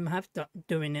seen him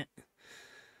doing it.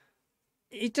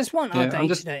 It just wasn't our day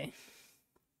today.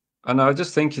 I know. I'm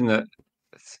just thinking that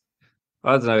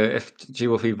I don't know if G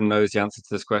Wolf even knows the answer to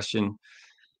this question.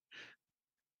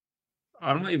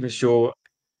 I'm not even sure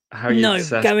how you'd No,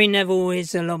 assess. Gary Neville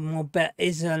is a lot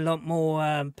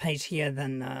more pacier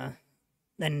than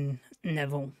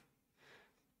Neville.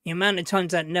 The amount of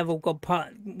times that Neville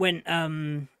went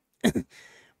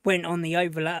went on the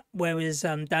overlap, whereas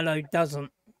Dalot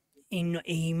doesn't.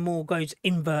 He more goes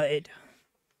inverted.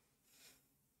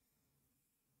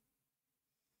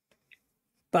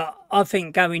 But I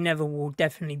think Gary Neville will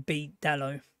definitely beat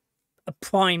Dalot. A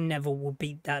prime Neville will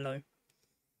beat Dalot.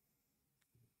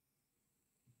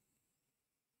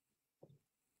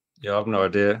 Yeah, I've no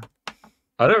idea.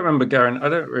 I don't remember Gary. I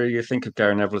don't really think of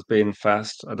Gary Neville as being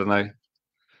fast. I don't know.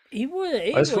 He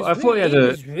I thought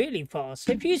was really fast.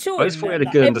 If you saw I just him, thought he had a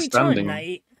like, good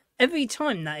understanding. every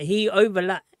time that he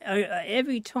overlapped,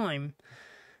 every time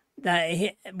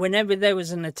that whenever there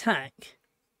was an attack,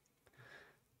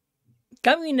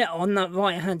 on that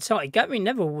right hand side, Gary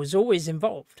Neville was always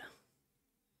involved.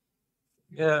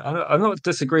 Yeah, I'm not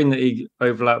disagreeing that he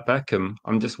overlapped Beckham.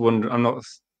 I'm just wondering.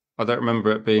 I don't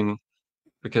remember it being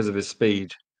because of his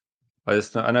speed. I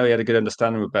know he had a good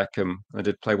understanding with Beckham. They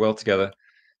did play well together.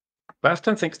 But I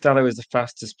often think Dallo is the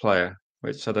fastest player,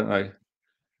 which I don't know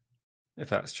if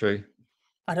that's true.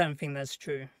 I don't think that's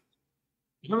true.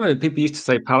 I remember people used to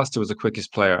say Pallister was the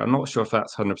quickest player. I'm not sure if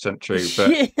that's 100% true, but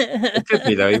Yeah. it could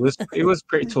be though. He was a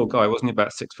pretty tall guy, wasn't he?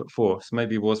 About 6'4", so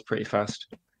maybe he was pretty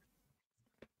fast.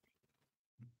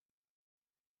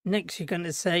 Next, you're going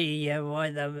to say, yeah, why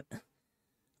though?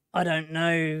 I don't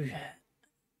know.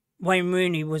 Wayne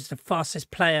Rooney was the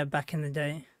fastest player back in the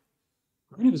day.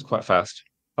 He was quite fast.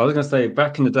 I was going to say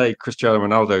back in the day, Cristiano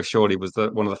Ronaldo surely was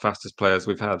one of the fastest players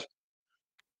we've had.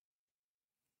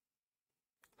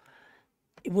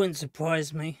 It wouldn't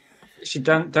surprise me. Actually,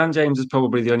 Dan James is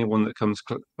probably the only one that comes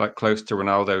close to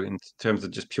Ronaldo in terms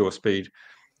of just pure speed.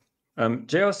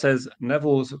 JR says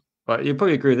Neville's. You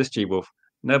probably agree with this, G Wolf.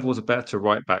 Neville's a better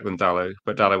right back than Dallo,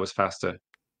 but Dallo was faster.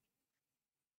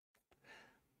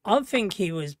 I think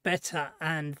he was better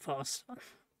and faster.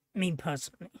 Me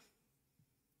personally.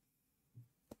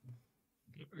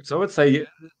 So I would say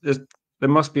there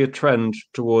must be a trend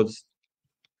towards,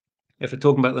 if we're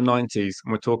talking about the 90s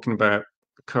and we're talking about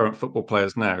current football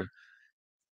players now,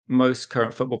 most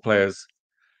current football players,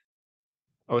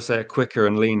 I would say, are quicker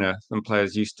and leaner than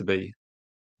players used to be.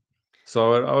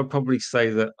 So I would probably say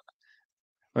that.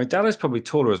 I mean, Dallo's probably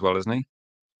taller as well, isn't he?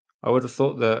 I would have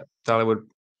thought that Dallo would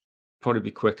probably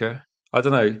be quicker. I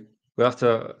don't know. We'll have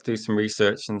to do some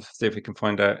research and see if we can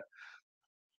find out.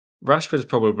 Rashford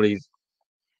probably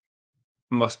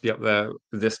must be up there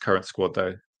with this current squad,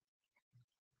 though.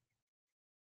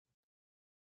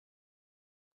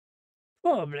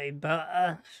 Probably,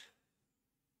 but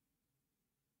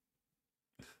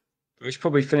We should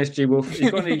probably finish, G Wolf. You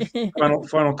got any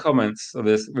final comments of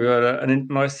this? We had a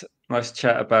nice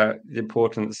chat about the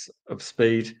importance of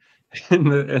speed in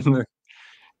the.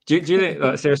 Do you think,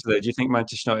 like, seriously, do you think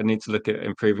Manchester United need to look at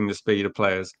improving the speed of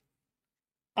players?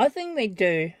 I think they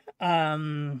do.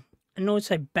 And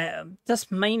also better,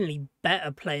 just mainly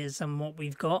better players than what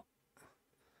we've got.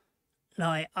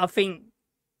 Like, I think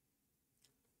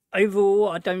overall,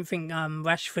 I don't think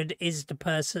Rashford is the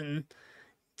person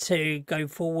to go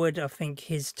forward. I think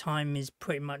his time is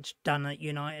pretty much done at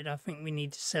United. I think we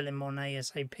need to sell him on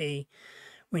ASAP.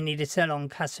 We need to sell on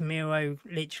Casemiro.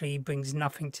 Literally, he brings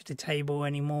nothing to the table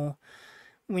anymore.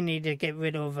 We need to get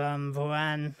rid of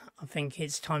Varane. I think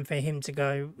it's time for him to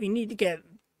go. We need to get,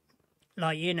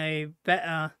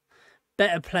 better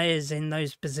players in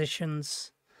those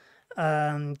positions.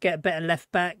 Get a better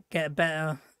left back.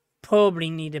 Probably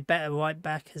need a better right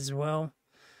back as well.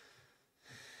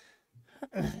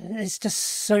 There's just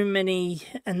so many,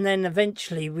 and then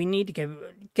eventually we need to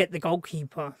get the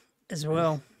goalkeeper as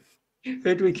well.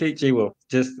 Who do we keep, G Wolf?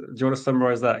 Do you want to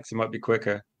summarize that? Because it might be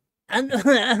quicker. And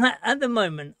at the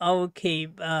moment, I'll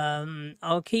keep Hoyland.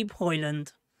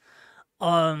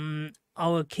 I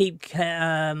will keep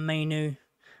Mainu,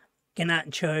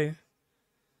 Garnacho,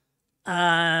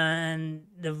 and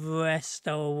the rest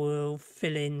I will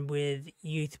fill in with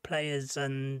youth players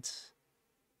and.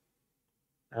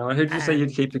 Who did you say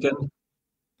you'd keep again?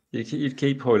 You'd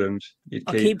keep Hoyland.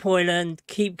 I'll keep Hoyland,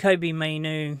 keep Kobe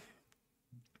Mainu,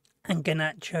 and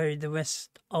Garnacho. The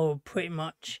rest I'll pretty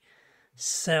much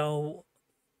sell.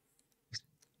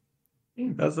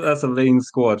 That's a lean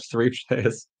squad. 3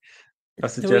 players. I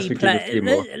suggest we keep a few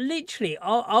more. Literally,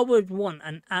 I would want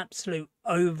an absolute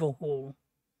overhaul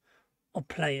of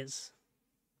players.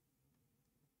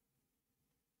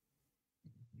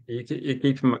 You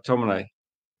keep McTominay.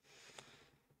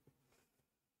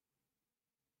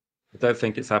 I don't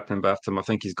think it's happening, Bafton. I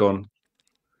think he's gone.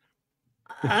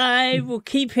 I will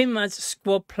keep him as a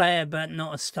squad player, but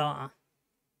not a starter.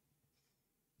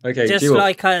 Okay,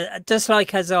 just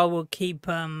like as I will keep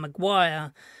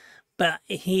Maguire, but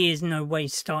he is no way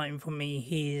starting for me.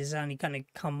 He is only going to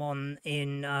come on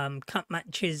in cup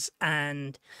matches,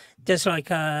 and just like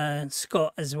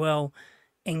Scott as well,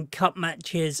 in cup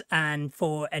matches and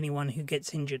for anyone who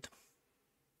gets injured.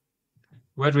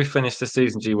 Where do we finish this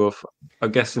season, G Wolf?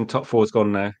 I'm guessing top 4's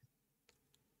gone now.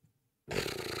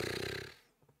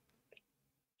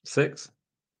 6?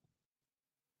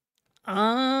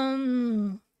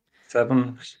 7?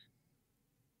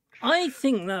 I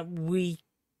think that we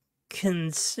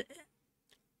can.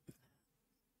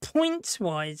 Points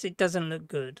wise, it doesn't look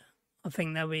good. I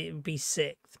think that would be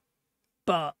 6th,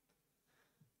 but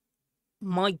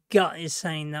my gut is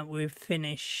saying that we'll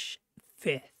finish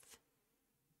 5th.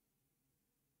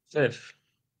 5th.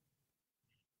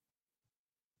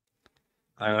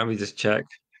 Let me just check.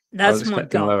 That's my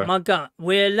gut. Lower. My gut.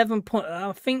 We're 11 points.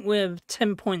 I think we're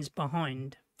 10 points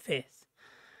behind 5th.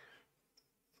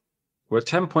 We're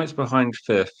 10 points behind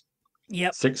 5th.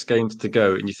 Yep. 6 games to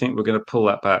go, and you think we're going to pull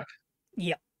that back?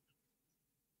 Yep.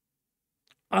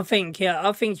 I think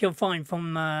you'll find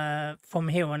from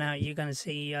here on out you're going to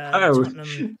see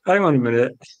Tottenham. Hang on a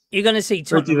minute. You're going to see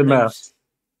Tottenham the maths.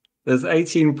 There's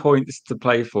 18 points to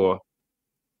play for,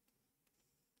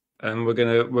 and we're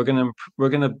gonna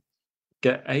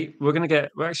get 8. We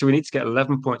need to get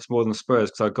 11 points more than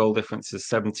Spurs because our goal difference is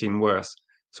 17 worse.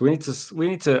 So we need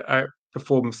to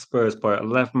outperform Spurs by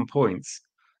 11 points.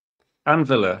 and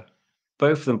Villa,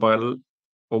 both of them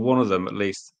or one of them at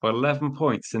least, by 11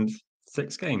 points in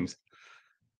 6 games.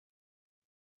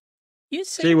 You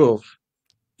see, G-Wolf.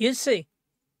 you see.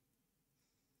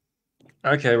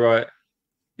 Okay, right.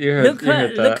 You heard Look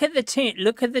that. at the team.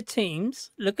 Look at the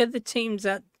teams. Look at the teams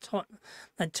that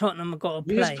Tottenham have got to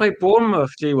We just play. played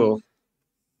Bournemouth, G-Wolf.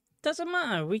 Doesn't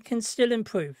matter. We can still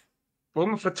improve.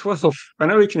 Bournemouth for 12. I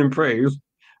know we can improve.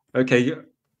 Okay,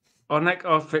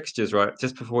 our fixtures, right?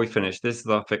 Just before we finish, this is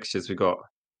our fixtures we got.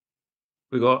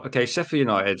 Okay, Sheffield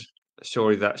United.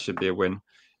 Surely that should be a win.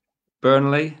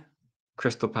 Burnley,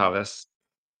 Crystal Palace.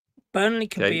 Burnley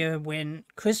could be Okay, a win.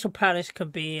 Crystal Palace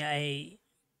could be a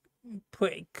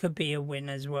win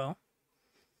as well.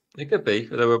 it could be.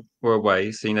 We're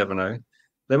away, so you never know.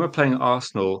 Then we're playing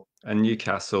Arsenal and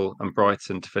Newcastle and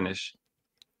Brighton to finish.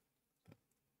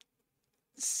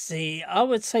 See, I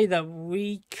would say that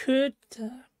we could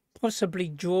possibly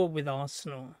draw with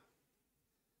Arsenal.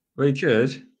 We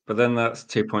could, but then that's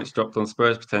 2 points dropped on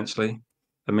Spurs potentially.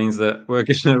 That means that we're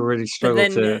going to really But struggle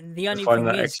then to the only find thing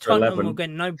that is extra Tottenham will 11. get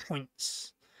no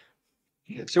points.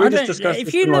 Should we just discuss If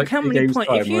this you in look like how 2 many games points,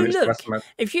 time when it's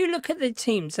if you look at the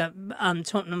teams that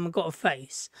Tottenham have got to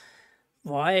face,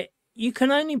 right, you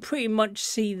can only pretty much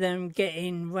see them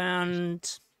getting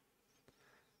round,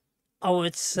 I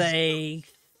would say,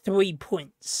 3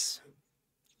 points.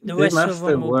 The The rest maths of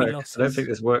them don't will be work. losses. I don't think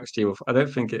this works, G. I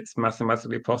don't think it's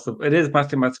mathematically possible. It is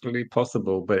mathematically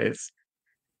possible, but it's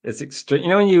extreme. You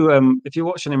know, when if you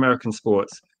watch any American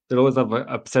sports, they'll always have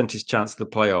a percentage chance of the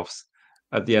playoffs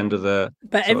at the end of the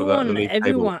But sort of the league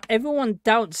table. everyone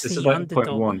doubts This is the like point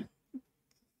underdog. one.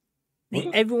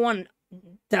 What? Everyone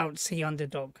doubts the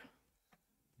underdog.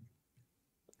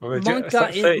 Well, it's like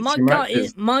 32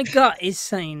 matches. My gut is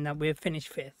saying that we're finished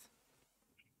fifth.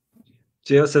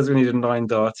 Gio says we need a 9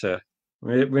 data.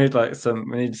 We need like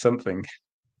we need something.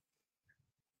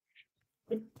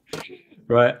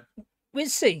 Right. We'll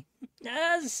see.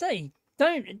 As I say,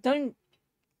 don't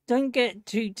get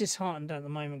too disheartened at the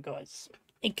moment, guys.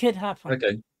 It could happen.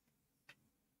 Okay.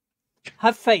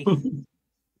 Have faith.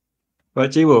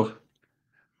 Right, G Wolf.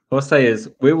 What I'll say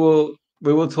is we will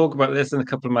talk about this in a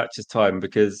couple of matches time,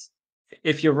 because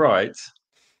if you're right,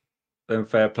 then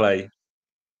fair play.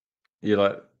 You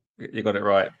got it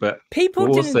right. But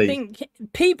we'll see.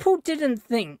 People didn't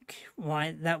think,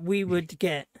 right, that we would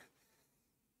get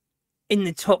in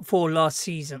the top 4 last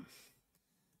season.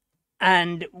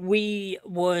 And we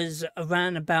was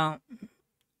around about,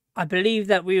 I believe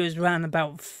that we was around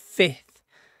about 5th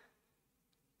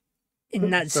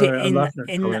in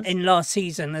in last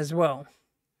season as well.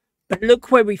 But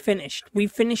look where we finished. We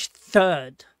finished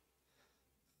 3rd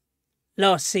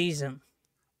last season.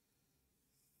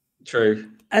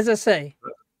 True. As I say,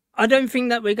 I don't think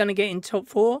that we're going to get in top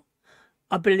 4.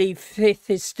 I believe 5th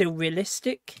is still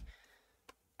realistic.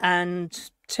 And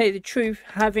to tell you the truth,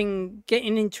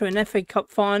 getting into an FA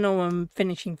Cup final and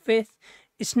finishing 5th,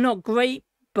 it's not great,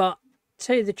 but to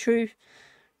tell you the truth,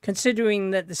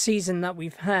 considering that the season that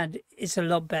we've had is a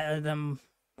lot better than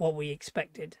what we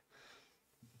expected.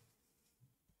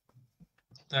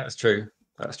 That's true.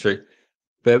 That's true.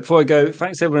 But before I go,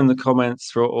 thanks everyone in the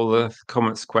comments for all the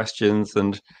comments, questions,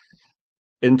 and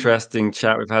interesting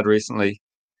chat we've had recently.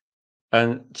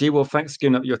 And G, well, thanks for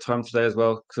giving up your time today as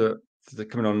well, for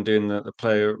coming on and doing the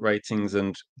player ratings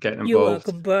and getting involved. You're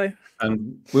welcome, bro.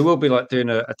 And we will be like doing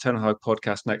a Ten Hag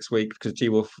podcast next week, because G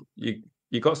Wolf, you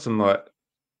got some like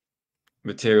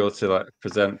material to like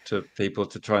present to people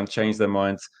to try and change their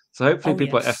minds. So hopefully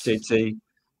people like FJT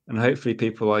and hopefully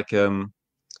people like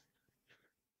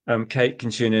Kate can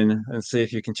tune in and see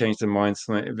if you can change their minds.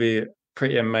 It'd be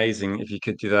pretty amazing if you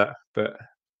could do that. But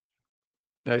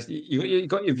you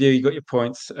got your view, you got your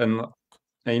points, and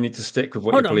you need to stick with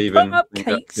what you believe in. Put up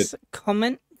Kate's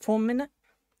comment for a minute.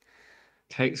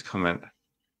 Kate's comment.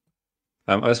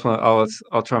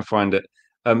 I'll try and find it.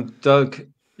 Doug,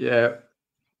 yeah,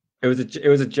 it was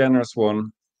a generous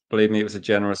one. Believe me, it was a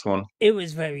generous one. It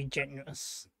was very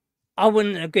generous. I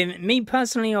wouldn't have given it. Me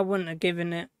personally, I wouldn't have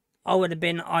given it. I would have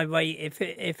been irate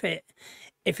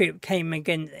if it came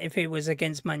against, if it was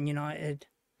against Man United.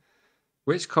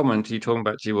 Which comment are you talking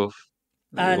about, G Wolf?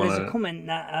 There's a comment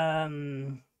that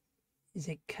is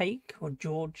it Cake or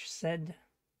George said?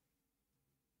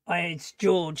 It's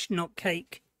George, not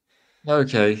Cake.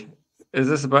 Okay, is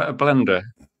this about a blender?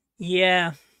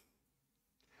 Yeah.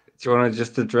 Do you want to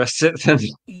just address it then?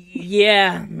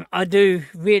 Yeah, I do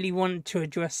really want to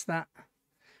address that.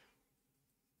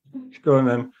 Go on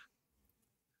then.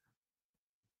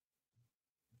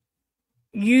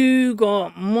 You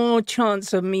got more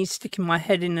chance of me sticking my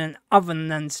head in an oven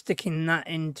than sticking that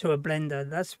into a blender.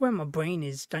 That's where my brain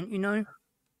is, don't you know?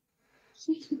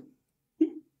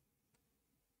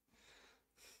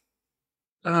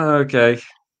 Okay.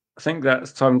 I think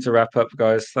that's time to wrap up,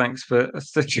 guys. Thanks for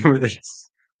sticking with us.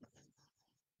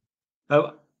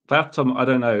 Oh, perhaps Tom, I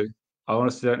don't know. I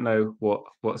honestly don't know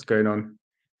what's going on,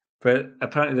 but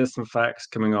apparently there's some facts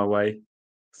coming our way.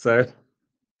 So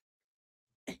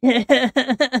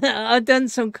I've done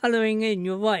some colouring in,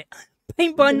 you're right.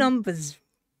 Paint by numbers.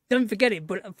 Don't forget it,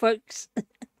 but folks.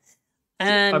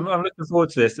 And I'm looking forward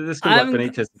to this. This is gonna I be like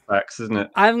haven't Benitez facts, isn't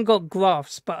it? I haven't got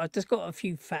graphs, but I've just got a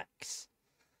few facts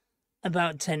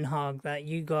about Ten Hag that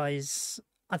you guys,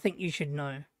 I think you should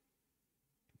know.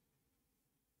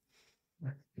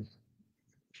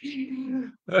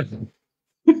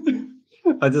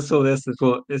 I just saw this and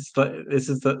thought it's like this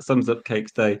is that sums up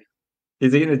Cake's day.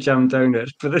 He's eating a jam donut,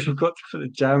 but then we've got to put the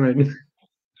jam in.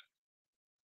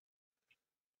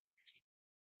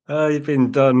 Oh, you've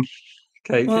been done,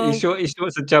 Cake. Are you Well, sure? You sure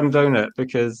it's a jam donut?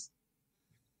 Because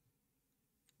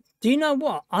do you know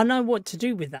what? I know what to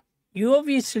do with that. You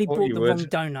obviously what bought you the would. wrong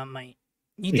donut, mate.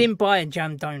 You didn't buy a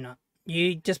jam donut.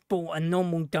 You just bought a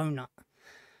normal donut.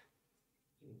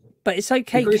 But it's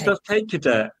okay, You got yourself Cake. cake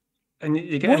cadet, and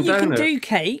you're What getting you can donut. do,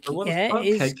 Cake, But what's yeah, up,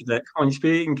 is cake cadet? Come on, you should be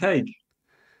eating cake.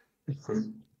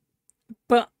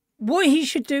 but what he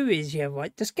should do is, yeah,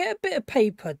 right, just get a bit of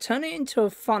paper, turn it into a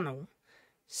funnel,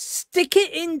 stick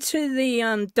it into the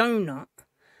donut,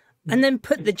 and then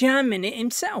put the jam in it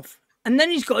himself. And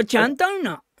then he's got a jam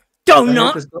donut. I hope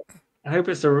Donut! it's not, I hope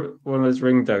it's one of those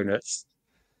ring donuts.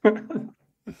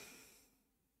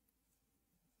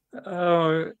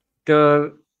 Oh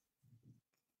God.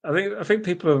 I think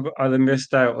people have either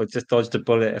missed out or just dodged a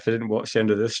bullet if they didn't watch the end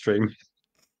of this stream.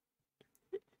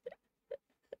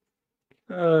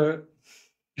 Uh,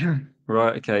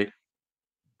 right, okay.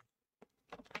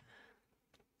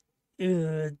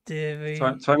 Oh, dear me.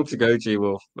 Time to go, G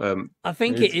Wolf. I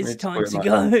think it We is need to time put it to like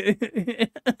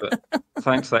that. go. But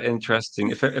thanks for that interesting.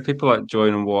 If people like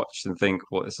join and watch and think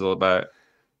what this is all about,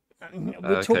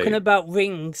 We're talking okay. about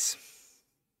rings.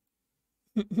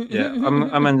 Yeah,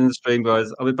 I'm ending the stream,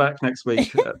 guys. I'll be back next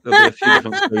week. There'll be a few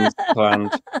different streams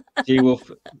planned. G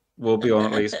Wolf will be on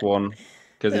at least one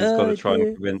because he's got to Oh, try and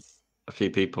dear. convince a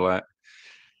few people out.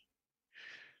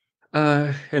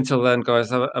 Until then, guys,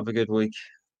 have a good week,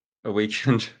 a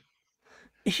weekend.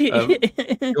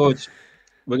 George,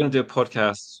 we're going to do a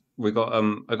podcast. I got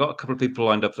a couple of people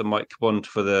lined up that might come on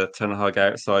for the Ten Hag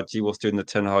outside. G Wolf's doing the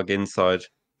Ten Hag inside.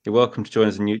 You're welcome to join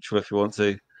as a neutral if you want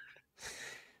to.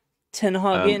 Ten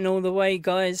Hag Um, in all the way,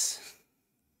 guys.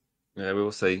 yeah, we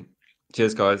will see.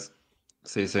 Cheers, guys.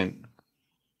 See you soon.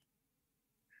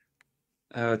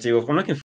 G Wolf, I'm looking